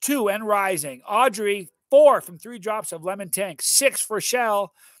 2 and Rising. Audrey, 4 from 3 drops of Lemon Tank. 6 for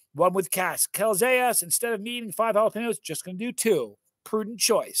Shell, 1 with Cass. Kelzeas, instead of me eating 5 jalapenos, just going to do 2. Prudent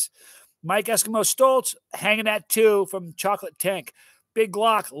choice. Mike Eskimo Stoltz, hanging at 2 from Chocolate Tank. Big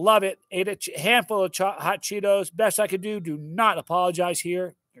Glock, love it. Ate a handful of hot Cheetos. Best I could do. Do not apologize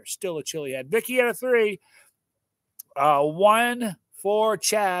here. You're still a chili head. Vicky at a 3. 1 for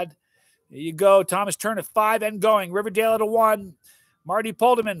Chad. There you go. Thomas Turner, 5 and going. Riverdale at a 1. Marty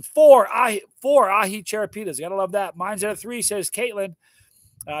Polderman, 4 ahi charapitas. Gotta love that. Mine's at a 3, says Caitlin.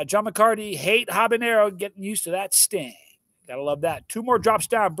 John McCarty, hate habanero. Getting used to that sting. Gotta love that. 2 more drops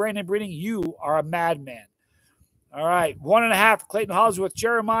down. Brandon Breeding, you are a madman. All right. 1.5 for Clayton Hollisworth.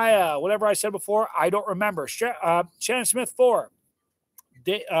 Jeremiah, whatever I said before, I don't remember. Shannon Smith, 4.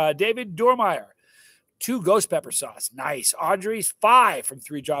 David Dormeyer, 2 ghost pepper sauce. Nice. Audrey's 5 from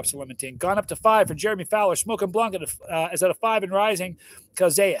 3 drops of lemon tea. Gone up to 5 for Jeremy Fowler. Smoking Blanc is at a 5 and Rising.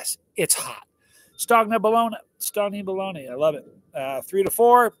 Casillas, it's hot. Stogny Bologna. I love it. 3 to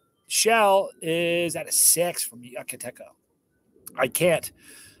 4. Shell is at a 6 from Yucateco. I can't.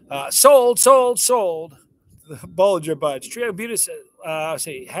 Sold. Bollinger Buds. Trio Beauty,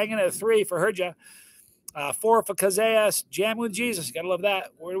 hanging at a 3 for Herja. 4 for Casillas. Jam with Jesus. Gotta love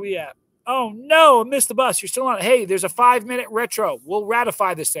that. Where are we at? Oh, no, missed the bus. You're still on it. Hey, there's a 5-minute retro. We'll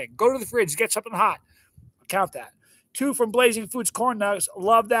ratify this thing. Go to the fridge. Get something hot. I'll count that. 2 from Blazing Foods Corn Nuggets.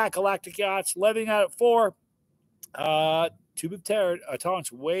 Love that. Galactic Yachts. Living out at 4. Tube of Terror.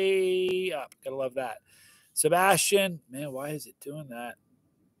 Tolerance way up. Gotta love that. Sebastian. Man, why is it doing that?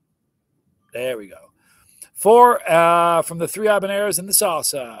 There we go. 4 from the 3 habaneros and the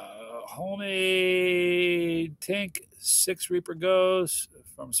salsa. Homemade Tink. 6 Reaper Goes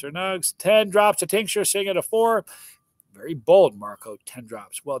from Sir Nugs. 10 drops of tincture, sitting at a 4. Very bold, Marco. 10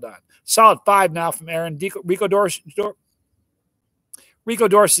 drops. Well done. Solid 5 now from Aaron. Rico Dorsey's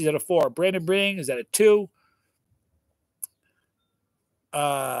at a 4. Brandon Bring is at a 2.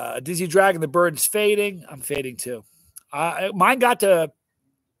 Dizzy Dragon, the bird's fading. I'm fading too. Mine got to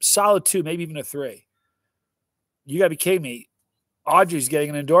solid 2, maybe even a 3. You got to be kidding me. Audrey's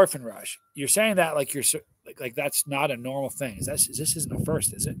getting an endorphin rush. You're saying that like you're like that's not a normal thing. This isn't a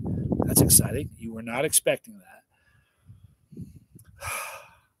first, is it? That's exciting. You were not expecting that.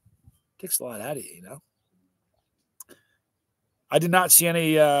 Takes a lot out of you, you know. I did not see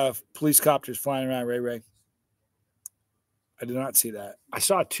any police copters flying around, Ray. I did not see that. I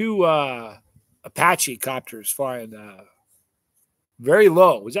saw 2 Apache copters flying very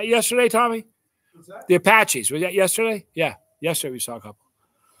low. Was that yesterday, Tommy? What's that? The Apaches. Was that yesterday? Yeah. Yesterday we saw a couple.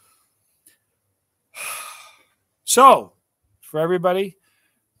 So, for everybody,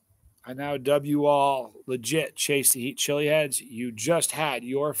 I now dub you all legit Chase the Heat Chili Heads. You just had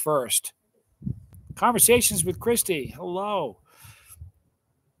your first Conversations with Christy. Hello.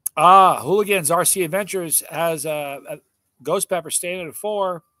 Hooligans RC Adventures has a Ghost Pepper staying at a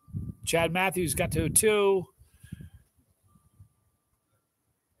 4. Chad Matthews got to a 2.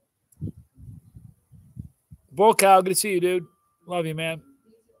 Bull Cow, good to see you, dude. Love you, man.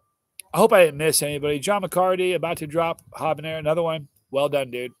 I hope I didn't miss anybody. John McCarty about to drop habanero, another one. Well done,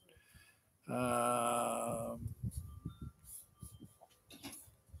 dude. I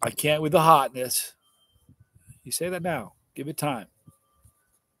can't with the hotness. You say that now. Give it time.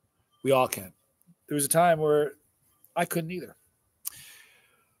 We all can. There was a time where I couldn't either.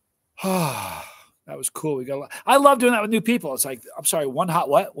 That was cool. We got. I love doing that with new people. It's like, I'm sorry, one hot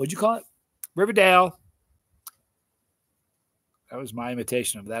what? What'd you call it? Riverdale. That was my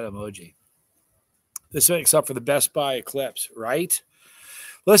imitation of that emoji. This makes up for the Best Buy eclipse, right?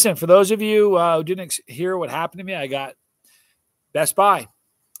 Listen, for those of you who didn't hear what happened to me, I got Best Buy.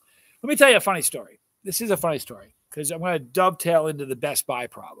 Let me tell you a funny story. This is a funny story because I'm going to dovetail into the Best Buy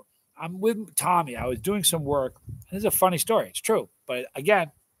problem. I'm with Tommy. I was doing some work. This is a funny story. It's true. But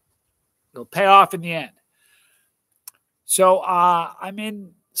again, it'll pay off in the end. So I'm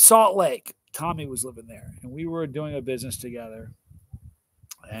in Salt Lake. Tommy was living there, and we were doing a business together.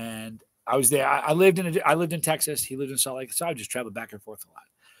 And I was there. I lived in Texas. He lived in Salt Lake, so I just traveled back and forth a lot.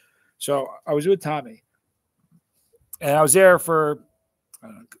 So I was with Tommy, and I was there for a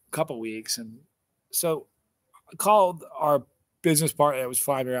couple of weeks. And so I called our business partner that was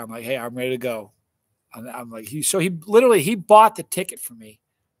flying around. I'm like, hey, I'm ready to go. And I'm like, he bought the ticket for me.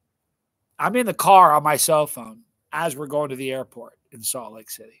 I'm in the car on my cell phone as we're going to the airport in Salt Lake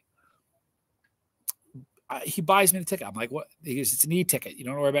City. He buys me the ticket. I'm like, what? He goes, it's an e-ticket. You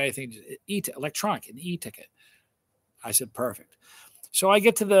don't worry about anything. Electronic, an e-ticket. I said, perfect. So I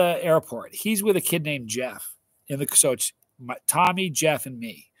get to the airport. He's with a kid named Jeff. So it's Tommy, Jeff, and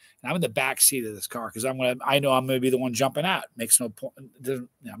me. And I'm in the back seat of this car because I know I'm going to be the one jumping out. Makes no point. I'm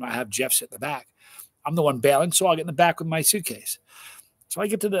not have Jeff sit in the back. I'm the one bailing, so I'll get in the back with my suitcase. So I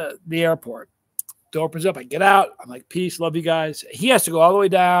get to the airport. Door opens up. I get out. I'm like, peace, love you guys. He has to go all the way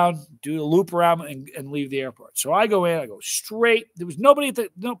down, do the loop around, and leave the airport. So I go in. I go straight. There was nobody I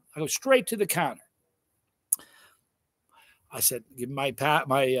go straight to the counter. I said, give me my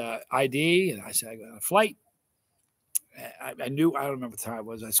ID, and I said, I got on a flight. I knew, I don't remember what time it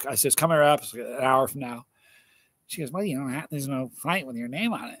was. I said, come here up. It's an hour from now. She goes, well, there's no flight with your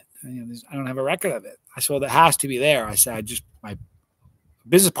name on it. I don't have a record of it. I said, well, that has to be there. I said, my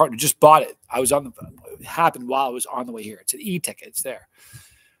business partner just bought it. It happened while I was on the way here. It's an e-ticket. It's there.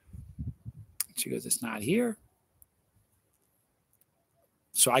 She goes, it's not here.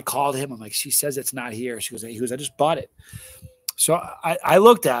 So I called him. I'm like, she says it's not here. He goes, I just bought it. So I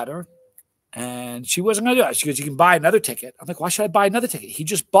looked at her, and she wasn't going to do it. She goes, you can buy another ticket. I'm like, why should I buy another ticket? He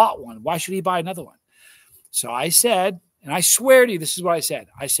just bought one. Why should he buy another one? So I said, and I swear to you, this is what I said.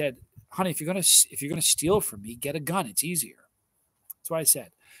 I said, honey, if you're gonna steal from me, get a gun. It's easier. That's what I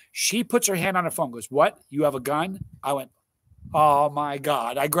said. She puts her hand on her phone, goes, what? You have a gun? I went, oh my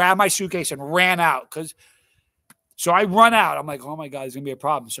God. I grabbed my suitcase and ran out. So I run out. I'm like, oh my God, there's going to be a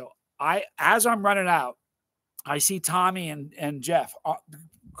problem. So as I'm running out, I see Tommy and Jeff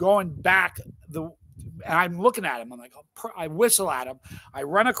going back and I'm looking at him. I'm like, I whistle at him. I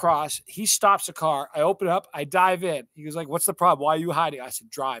run across. He stops the car. I open it up. I dive in. He was like, what's the problem? Why are you hiding? I said,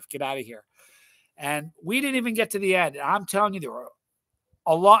 drive. Get out of here. And we didn't even get to the end. I'm telling you, there were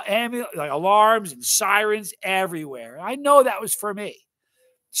alarms and sirens everywhere. I know that was for me.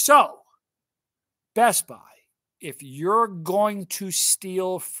 So, Best Buy, if you're going to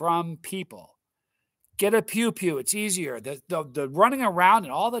steal from people, get a pew-pew. It's easier. The running around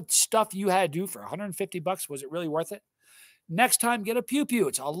and all the stuff you had to do for $150, was it really worth it? Next time, get a pew-pew.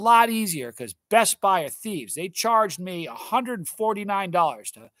 It's a lot easier because Best Buy are thieves. They charged me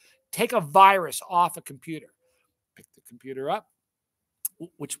 $149 to take a virus off a computer. Pick the computer up,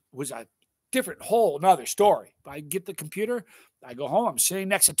 which was a another story. I get the computer. I go home. I'm sitting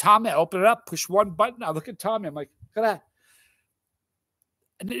next to Tommy. I open it up, push one button. I look at Tommy. I'm like, look at that.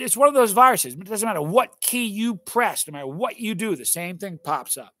 And it's one of those viruses. It doesn't matter what key you press, no matter what you do, the same thing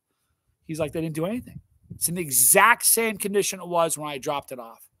pops up. He's like, they didn't do anything. It's in the exact same condition it was when I dropped it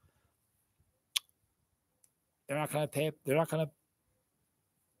off. They're not going to pay. They're not going to.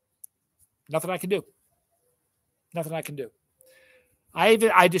 Nothing I can do. Nothing I can do.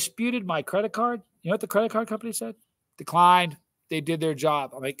 I disputed my credit card. You know what the credit card company said? Declined. They did their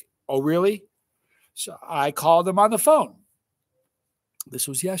job. I'm like, oh, really? So I called them on the phone. This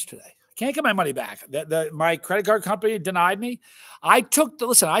was yesterday. I can't get my money back. My credit card company denied me. I took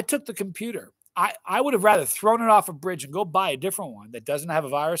the computer. I would have rather thrown it off a bridge and go buy a different one that doesn't have a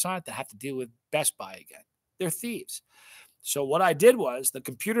virus on it that have to deal with Best Buy again. They're thieves. So what I did was the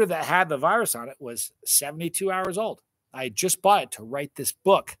computer that had the virus on it was 72 hours old. I just bought it to write this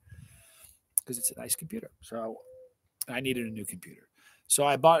book because it's a nice computer. So I needed a new computer. So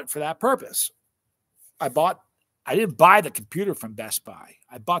I bought it for that purpose. I didn't buy the computer from Best Buy.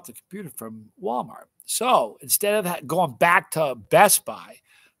 I bought the computer from Walmart. So instead of going back to Best Buy, I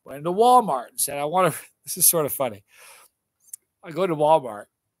went into Walmart and said, this is sort of funny. I go to Walmart.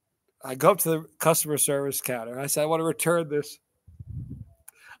 I go up to the customer service counter. I said, I want to return this.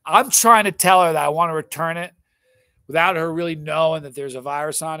 I'm trying to tell her that I want to return it without her really knowing that there's a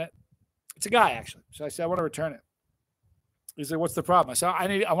virus on it. It's a guy, actually. So I said, I want to return it. He said, what's the problem? I said,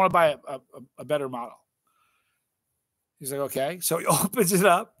 I want to buy a better model. He's like, okay. So he opens it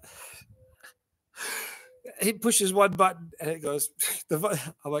up. he pushes one button and it goes,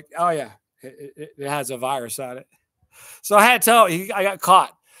 I'm like, oh yeah, it has a virus on it. So I had to tell him, I got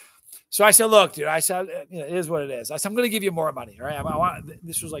caught. So I said, look, dude, I said, it is what it is. I said, I'm going to give you more money. Right.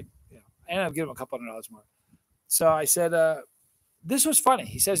 This was like, I ended up giving him a couple $100 more. So I said, this was funny.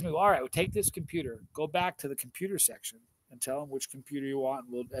 He says to me, well, all right, we'll take this computer, go back to the computer section and tell them which computer you want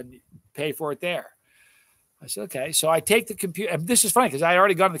and pay for it there. I said, okay. So I take the computer. And this is funny because I had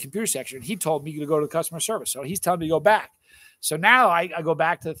already gone to the computer section. And he told me to go to the customer service. So he's telling me to go back. So now I go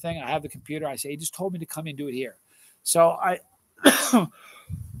back to the thing. I have the computer. I say, he just told me to come and do it here. So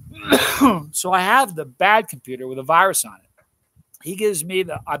so I have the bad computer with a virus on it. He gives me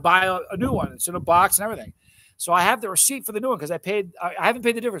I buy a new one. It's in a box and everything. So I have the receipt for the new one because I haven't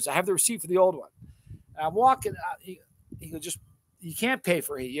paid the difference. I have the receipt for the old one. And I'm walking. He goes, you can't pay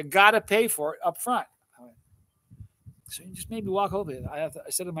for it. You got to pay for it up front. So he just made me walk over. I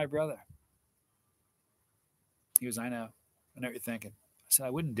said to my brother, he goes, I know what you're thinking. I said, I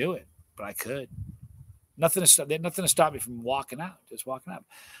wouldn't do it, but I could. Nothing to stop me from walking out, just walking out.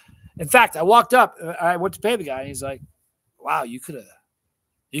 In fact, I walked up. I went to pay the guy. And he's like, wow, you could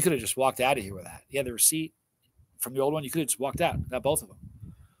have just walked out of here with that. You had the receipt from the old one. You could have just walked out. Got both of them.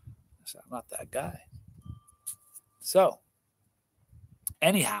 I said, I'm not that guy. So,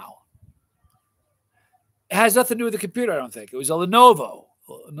 anyhow, it has nothing to do with the computer, I don't think. It was a Lenovo.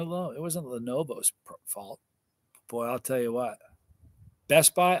 It wasn't Lenovo's fault. Boy, I'll tell you what.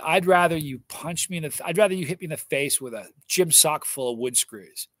 Best Buy, I'd rather you I'd rather you hit me in the face with a gym sock full of wood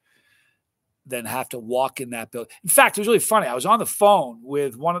screws than have to walk in that building. In fact, it was really funny. I was on the phone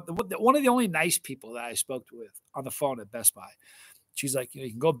with one of the only nice people that I spoke with on the phone at Best Buy. She's like, you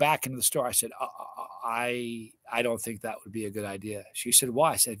can go back into the store. I said, I don't think that would be a good idea. She said,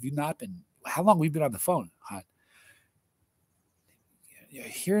 why? I said, have you not been? How long have we been on the phone, hon? You're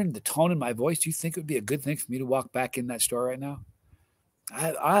hearing the tone in my voice. Do you think it would be a good thing for me to walk back in that store right now?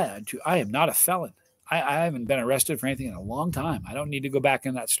 I am not a felon. I haven't been arrested for anything in a long time. I don't need to go back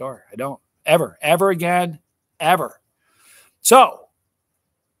in that store. I don't ever again, ever. So,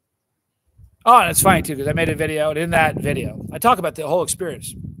 and it's funny too because I made a video, and in that video, I talk about the whole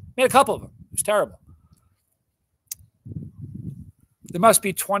experience. Made a couple of them. It was terrible. There must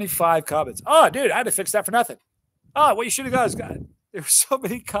be 25 comments. Oh, dude, I had to fix that for nothing. Oh, what you should have got is God. There were so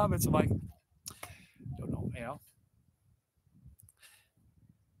many comments. I'm like, don't know,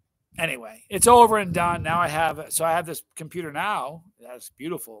 Anyway, it's over and done. Now I have this computer now. It has a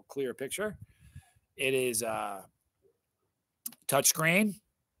beautiful, clear picture. It is touchscreen,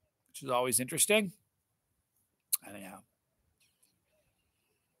 which is always interesting. Anyhow.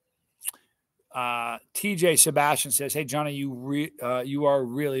 TJ Sebastian says, hey, Johnny, you are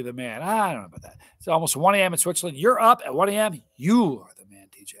really the man. I don't know about that. It's almost 1 a.m. in Switzerland. You're up at 1 a.m. You are the man,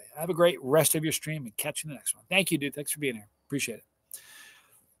 TJ. Have a great rest of your stream and catch you in the next one. Thank you, dude. Thanks for being here. Appreciate it.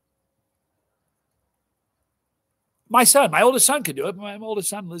 My oldest son could do it. My oldest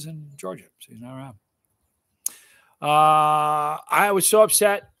son lives in Georgia, so he's not around. I was so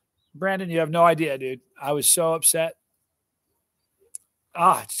upset. Brandon, you have no idea, dude. I was so upset.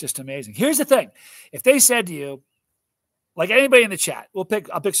 It's just amazing. Here's the thing. If they said to you, like anybody in the chat, I'll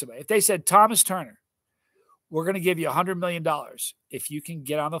pick somebody. If they said, Thomas Turner, we're going to give you $100 million if you can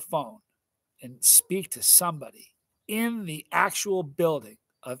get on the phone and speak to somebody in the actual building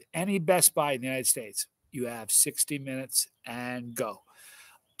of any Best Buy in the United States, you have 60 minutes and go.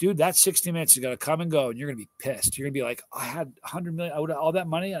 Dude, that 60 minutes is going to come and go, and you're going to be pissed. You're going to be like, I had $100 million, all that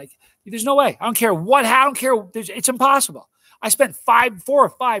money. Like, there's no way. I don't care what. I don't care. It's impossible. I spent 4 or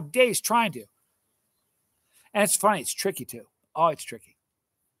 5 days trying to. And it's funny. It's tricky, too. Oh, it's tricky.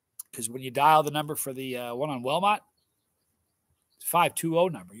 Because when you dial the number for the one on Wilmot, it's 520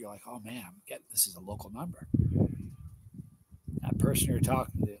 number. You're like, oh, man, this is a local number. That person you're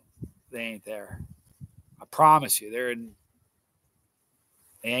talking to, they ain't there. I promise you, they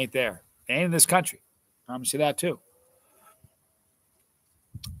ain't there. They ain't in this country. I promise you that, too.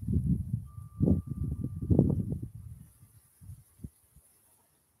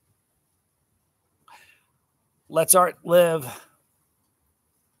 Let's art live.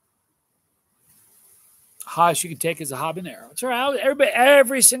 Hottest you can take is a habanero. It's all right.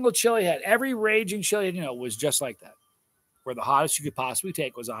 Every single chili head, every raging chili head, was just like that. Where the hottest you could possibly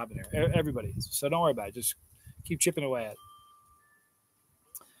take was a habanero. Everybody is. So don't worry about it. Just keep chipping away at it.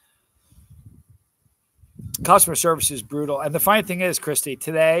 Customer service is brutal. And the funny thing is, Christy,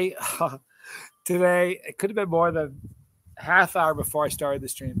 today, it could have been more than half hour before I started the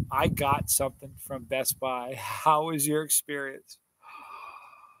stream. I got something from Best Buy. How was your experience?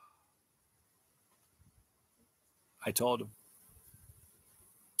 I told him.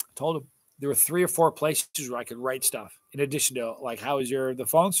 there were 3 or 4 places where I could write stuff in addition to like, how is the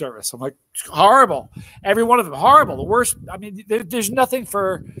phone service? I'm like, horrible. Every one of them, horrible. The worst. I mean, there's nothing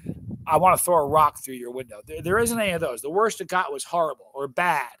for, I want to throw a rock through your window. There isn't any of those. The worst it got was horrible or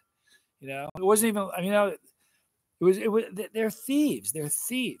bad. It wasn't even, I mean, it was, they're thieves. They're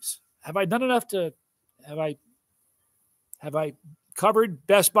thieves. Have I done enough have I covered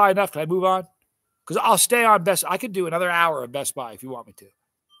Best Buy enough? Can I move on? Because I'll stay on Best. I could do another hour of Best Buy if you want me to.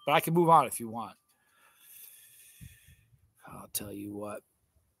 But I can move on if you want. I'll tell you what.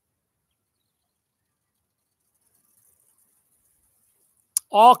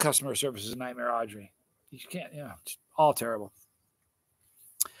 All customer service is a nightmare, Audrey. You can't, it's all terrible.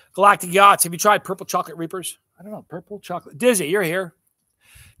 Galactic Yachts. Have you tried Purple Chocolate Reapers? I don't know. Purple Chocolate. Dizzy, you're here.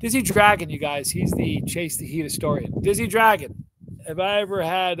 Dizzy Dragon, you guys. He's the Chase the Heat historian. Dizzy Dragon. Have I ever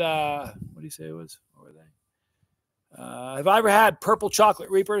had, what do you say it was? What were they? Have I ever had Purple Chocolate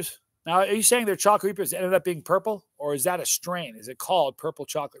Reapers? Now, are you saying they're chocolate reapers that ended up being purple? Or is that a strain? Is it called Purple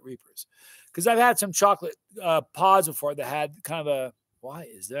Chocolate Reapers? Because I've had some chocolate pods before that had kind of a, why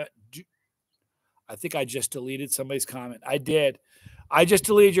is that? I think I just deleted somebody's comment. I did. I just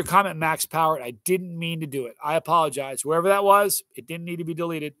deleted your comment, Max Power. I didn't mean to do it. I apologize. Wherever that was, it didn't need to be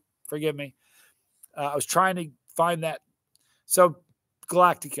deleted. Forgive me. I was trying to find that. So,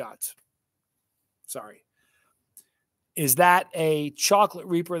 Galactic Yachts. Sorry. Is that a chocolate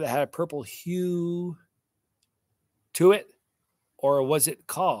reaper that had a purple hue to it? Or was it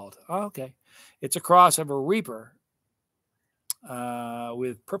called? Oh, okay. It's a cross of a reaper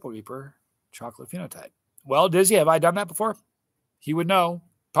with purple reaper chocolate phenotype. Well, Dizzy, have I done that before? He would know.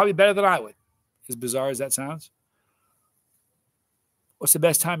 Probably better than I would. As bizarre as that sounds. What's the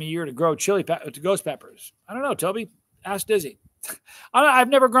best time of year to grow ghost peppers? I don't know, Toby. Ask Dizzy. I've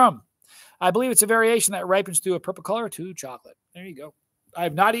never grown. I believe it's a variation that ripens through a purple color to chocolate. There you go. I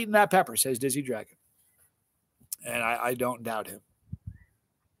have not eaten that pepper, says Dizzy Dragon. And I don't doubt him.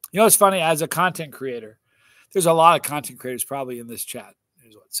 It's funny, as a content creator, there's a lot of content creators probably in this chat.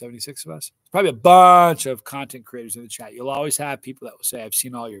 There's 76 of us? Probably a bunch of content creators in the chat. You'll always have people that will say, I've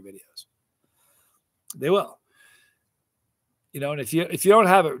seen all your videos. They will. And if you don't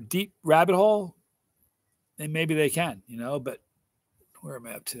have a deep rabbit hole, then maybe they can, but where am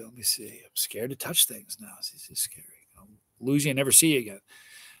I up to? Let me see. I'm scared to touch things now. This is scary. I'll lose you and never see you again.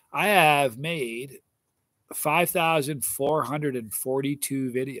 I have made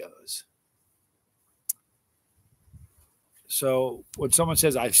 5,442 videos. So when someone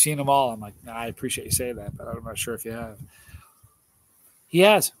says, I've seen them all, I'm like, nah, I appreciate you saying that, but I'm not sure if you have. He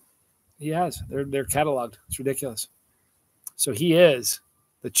has. They're cataloged. It's ridiculous. So he is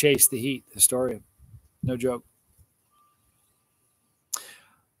the Chase the Heat historian. No joke.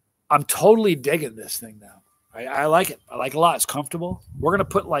 I'm totally digging this thing now. I like it. I like it a lot. It's comfortable. We're going to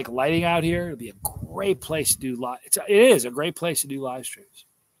put like lighting out here. It'll be a great place to do live. It is a great place to do live streams.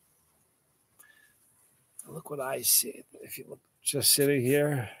 Look what I see. If you look just sitting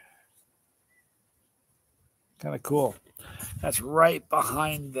here, kind of cool. That's right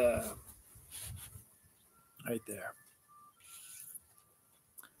behind right there.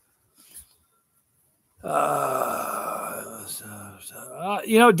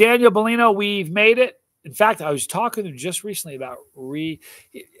 Daniel Bellino, we've made it. In fact, I was talking to him just recently about we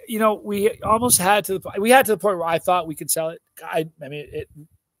almost had to the point where I thought we could sell it. I mean, it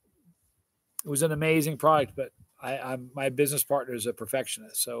was an amazing product, but my business partner is a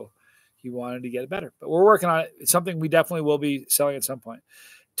perfectionist, so he wanted to get it better. But we're working on it. It's something we definitely will be selling at some point.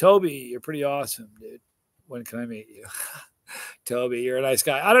 Toby, you're pretty awesome, dude. When can I meet you? Toby, you're a nice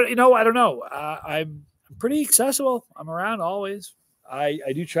guy. I don't know. I'm pretty accessible. I'm around always. I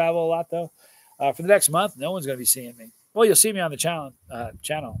do travel a lot though. For the next month, no one's going to be seeing me. Well, you'll see me on the channel,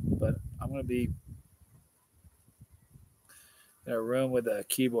 but I'm going to be in a room with a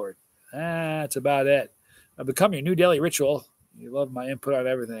keyboard. That's about it. I've become your new daily ritual. You love my input on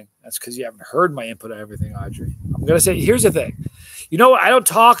everything. That's because you haven't heard my input on everything, Audrey. I'm going to say, here's the thing. You know what? I don't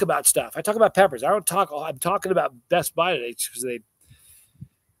talk about stuff. I talk about peppers. I'm talking about Best Buy today because they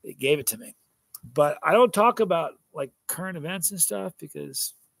gave it to me. But I don't talk about like current events and stuff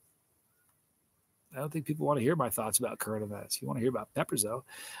because I don't think people want to hear my thoughts about current events. You want to hear about peppers, though.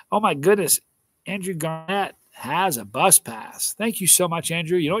 Oh, my goodness. Andrew Garnett has a bus pass. Thank you so much,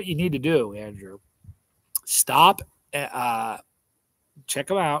 Andrew. You know what you need to do, Andrew? Stop. Check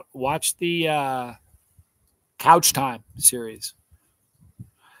them out. Watch the Couch Time series.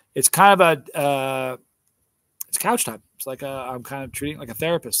 It's kind of it's couch time. It's like I'm kind of treating it like a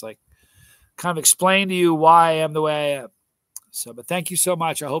therapist, like kind of explain to you why I am the way I am. So, but thank you so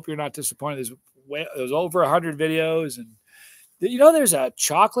much. I hope you're not disappointed. There's over 100 videos, and You know, there's a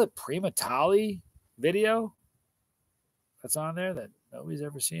chocolate primatali video that's on there that nobody's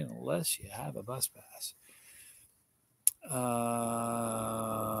ever seen unless you have a bus pass.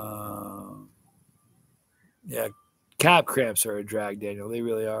 Yeah, cap cramps are a drag, Daniel. They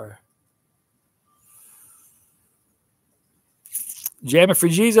really are. Jamming for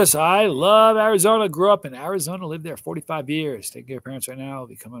Jesus. I love Arizona. Grew up in Arizona. Lived there 45 years. Taking care of parents right now. I'll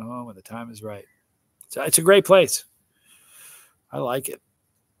be coming home when the time is right. So it's a great place. I like it.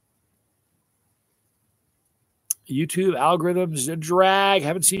 YouTube algorithms a drag.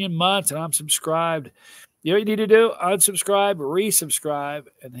 Haven't seen you in months, and I'm subscribed. You know what you need to do? Unsubscribe, resubscribe,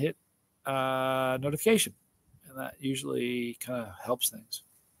 and hit notification. And that usually kind of helps things.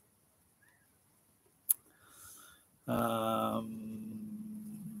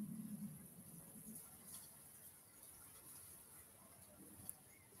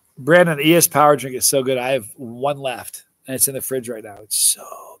 Brandon, the ES Power Drink is so good. I have one left, and it's in the fridge right now. It's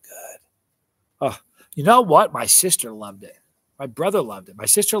so good. Oh, you know what? My sister loved it. My brother loved it. My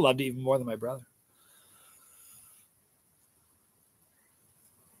sister loved it even more than my brother.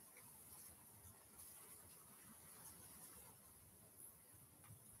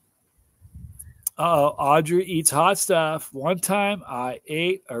 Audrey eats hot stuff. One time I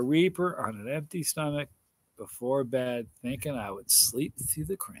ate a Reaper on an empty stomach before bed, thinking I would sleep through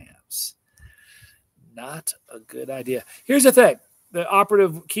the cramps. Not a good idea. Here's the thing. The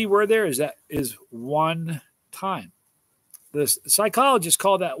operative key word there is one time. The psychologists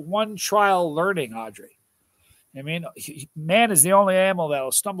call that one trial learning, Audrey. I mean, man is the only animal that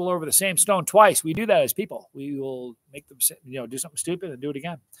will stumble over the same stone twice. We do that as people. We will make them, do something stupid and do it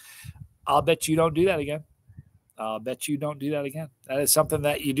again. I'll bet you don't do that again. I'll bet you don't do that again. That is something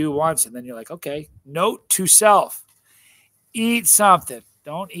that you do once, and then you're like, okay. Note to self, eat something.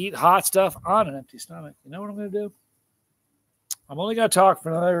 Don't eat hot stuff on an empty stomach. You know what I'm going to do? I'm only going to talk for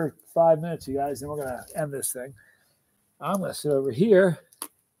another 5 minutes, you guys, then we're going to end this thing. I'm going to sit over here.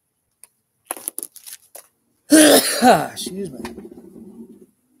 Excuse me.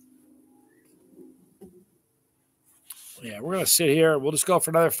 Yeah, we're going to sit here. We'll just go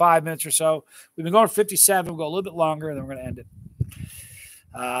for another 5 minutes or so. We've been going 57. We'll go a little bit longer, and then we're going to end it.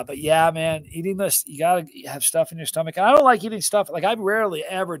 But yeah, man, eating this, you got to have stuff in your stomach. And I don't like eating stuff. Like I rarely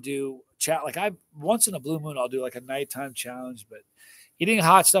ever do chat. Like once in a blue moon, I'll do like a nighttime challenge, but eating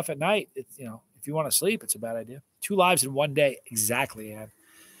hot stuff at night, it's, if you want to sleep, it's a bad idea. 2 lives in one day. Exactly, Ann.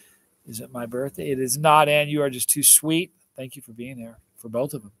 Is it my birthday? It is not, Ann. You are just too sweet. Thank you for being there for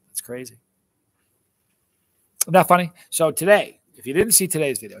both of them. It's crazy. Isn't that funny? So today, if you didn't see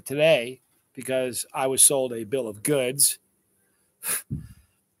today's video, because I was sold a bill of goods,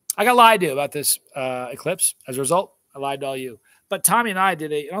 I got lied to about this eclipse. As a result, I lied to all you. But Tommy and I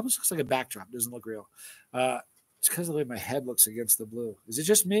did it almost looks like a backdrop. It doesn't look real. It's because of the way my head looks against the blue. Is it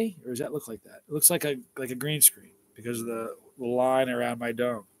just me, or does that look like that? It looks like a green screen because of the line around my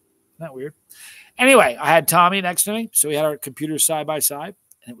dome. Isn't that weird? Anyway, I had Tommy next to me, so we had our computers side by side,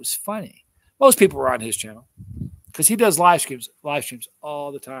 and it was funny. Most people were on his channel because he does live streams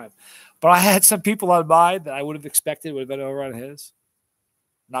all the time. But I had some people on mine that I would have expected would have been over on his.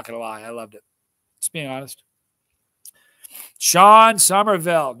 Not going to lie. I loved it. Just being honest. Sean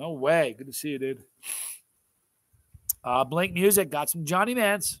Somerville. No way. Good to see you, dude. Blink Music. Got some Johnny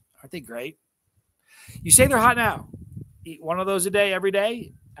Mans. Aren't they great? You say they're hot now. Eat one of those a day every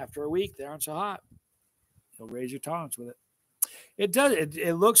day. After a week, they aren't so hot. You'll raise your tolerance with it. It does.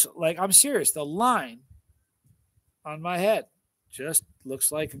 It looks like, I'm serious. The line on my head just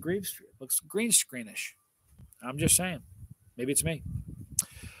looks like a green screen. Looks green screenish. I'm just saying. Maybe it's me.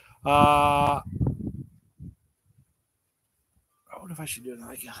 I wonder if I should do it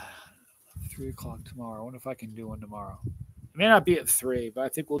like 3 o'clock tomorrow. I wonder if I can do one tomorrow. It may not be at 3, but I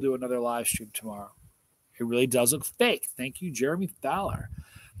think we'll do another live stream tomorrow. It really does look fake. Thank you, Jeremy Fowler.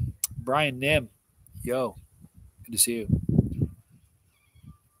 Brian Nim. Yo. Good to see you.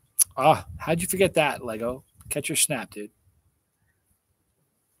 How'd you forget that, Lego? Catch your snap, dude.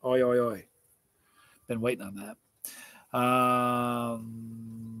 Oi, oi, oi. Been waiting on that.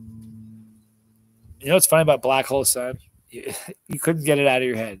 You know what's funny about Black Hole Sun? You couldn't get it out of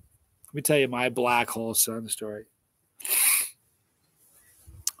your head. Let me tell you my Black Hole Sun story.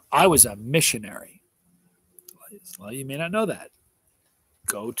 I was a missionary. Well, you may not know that.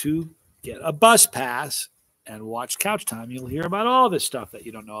 Go to get a bus pass and watch Couch Time. You'll hear about all this stuff that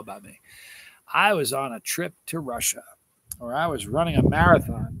you don't know about me. I was on a trip to Russia where I was running a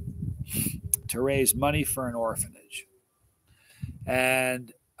marathon to raise money for an orphanage.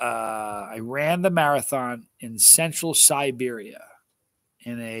 And I ran the marathon in central Siberia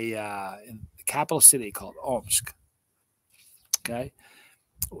in the capital city called Omsk. Okay.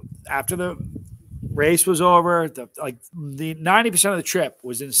 After the race was over, the 90% of the trip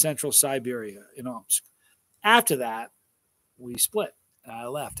was in central Siberia, in Omsk. After that, we split. I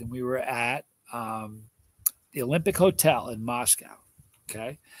left, and we were at the Olympic Hotel in Moscow.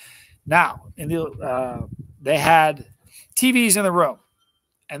 Okay. Now, they had TVs in the room,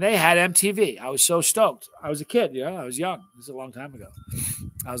 and they had MTV. I was so stoked. I was a kid, I was young. This is a long time ago.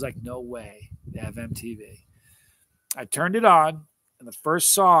 I was like, no way they have MTV. I turned it on, and the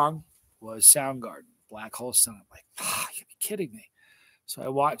first song was Soundgarden, Black Hole Sun. I'm like, you'd be kidding me. So I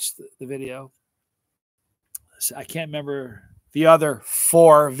watched the video. I can't remember the other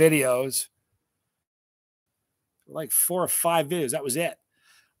 4 videos. Like 4 or 5 videos. That was it.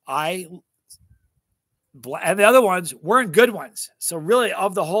 And the other ones weren't good ones. So really,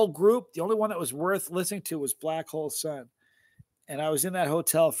 of the whole group, the only one that was worth listening to was Black Hole Sun. And I was in that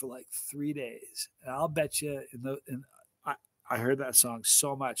hotel for like 3 days. And I'll bet you I heard that song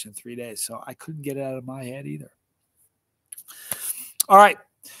so much in 3 days. So I couldn't get it out of my head either. All right.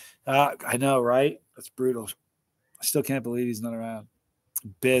 I know, right? That's brutal. I still can't believe he's not around.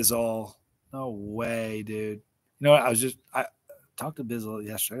 Bizzle. No way, dude. You know what? I talked to Bizzle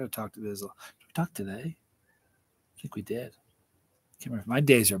yesterday. I got to talk to Bizzle. Did we talk today? I think we did. Can't remember. My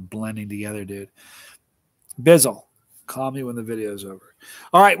days are blending together, dude. Bizzle, call me when the video's over.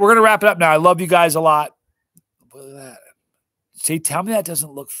 All right, we're going to wrap it up now. I love you guys a lot. Look at that. See, tell me that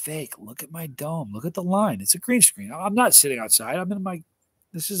doesn't look fake. Look at my dome. Look at the line. It's a green screen. I'm not sitting outside. I'm in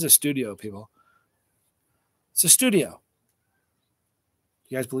this is a studio, people. It's a studio.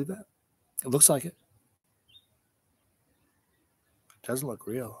 You guys believe that? It looks like it. It doesn't look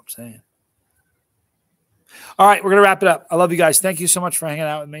real, I'm saying. All right, we're going to wrap it up. I love you guys. Thank you so much for hanging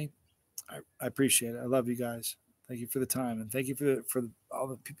out with me. I appreciate it. I love you guys. Thank you for the time, and thank you for all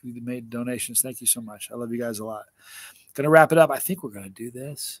the people who made donations. Thank you so much. I love you guys a lot. Going to wrap it up. I think we're going to do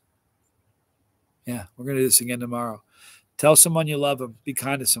this. Yeah, we're going to do this again tomorrow. Tell someone you love them. Be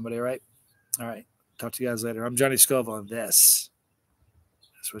kind to somebody, all right? All right. Talk to you guys later. I'm Johnny Scoville, and this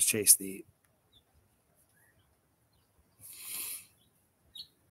was Chase the Heat.